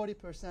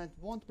 40%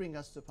 won't bring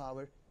us to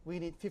power. We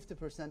need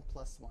 50%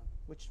 plus 1,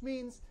 which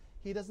means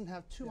he doesn't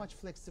have too much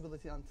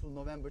flexibility until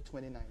November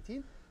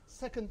 2019.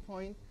 Second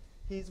point,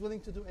 he's willing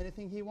to do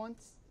anything he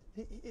wants,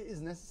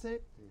 is necessary.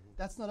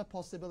 That's not a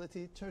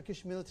possibility.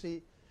 Turkish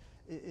military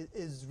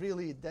is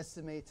really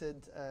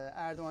decimated.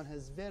 Erdogan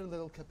has very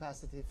little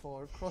capacity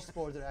for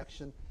cross-border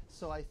action.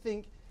 So I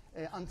think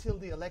until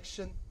the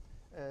election,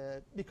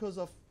 because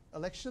of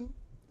election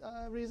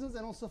reasons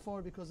and also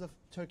because of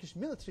Turkish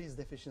military's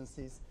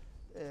deficiencies,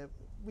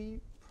 we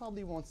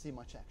probably won't see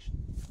much action.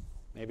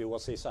 Maybe we'll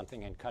see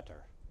something in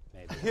Qatar.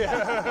 Maybe.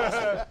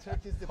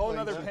 Whole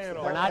other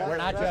panel. We're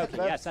not joking.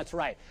 Yes, that's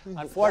right.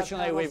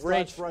 Unfortunately, we've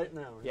reached right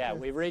now. Yeah,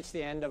 we've reached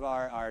the end of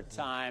our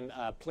time.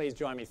 Please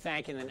join me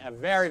thanking a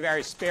very,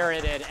 very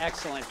spirited,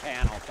 excellent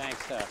panel.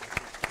 Thanks to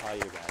all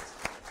you guys,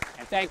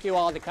 and thank you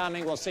all for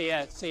coming. We'll see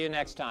you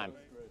next time.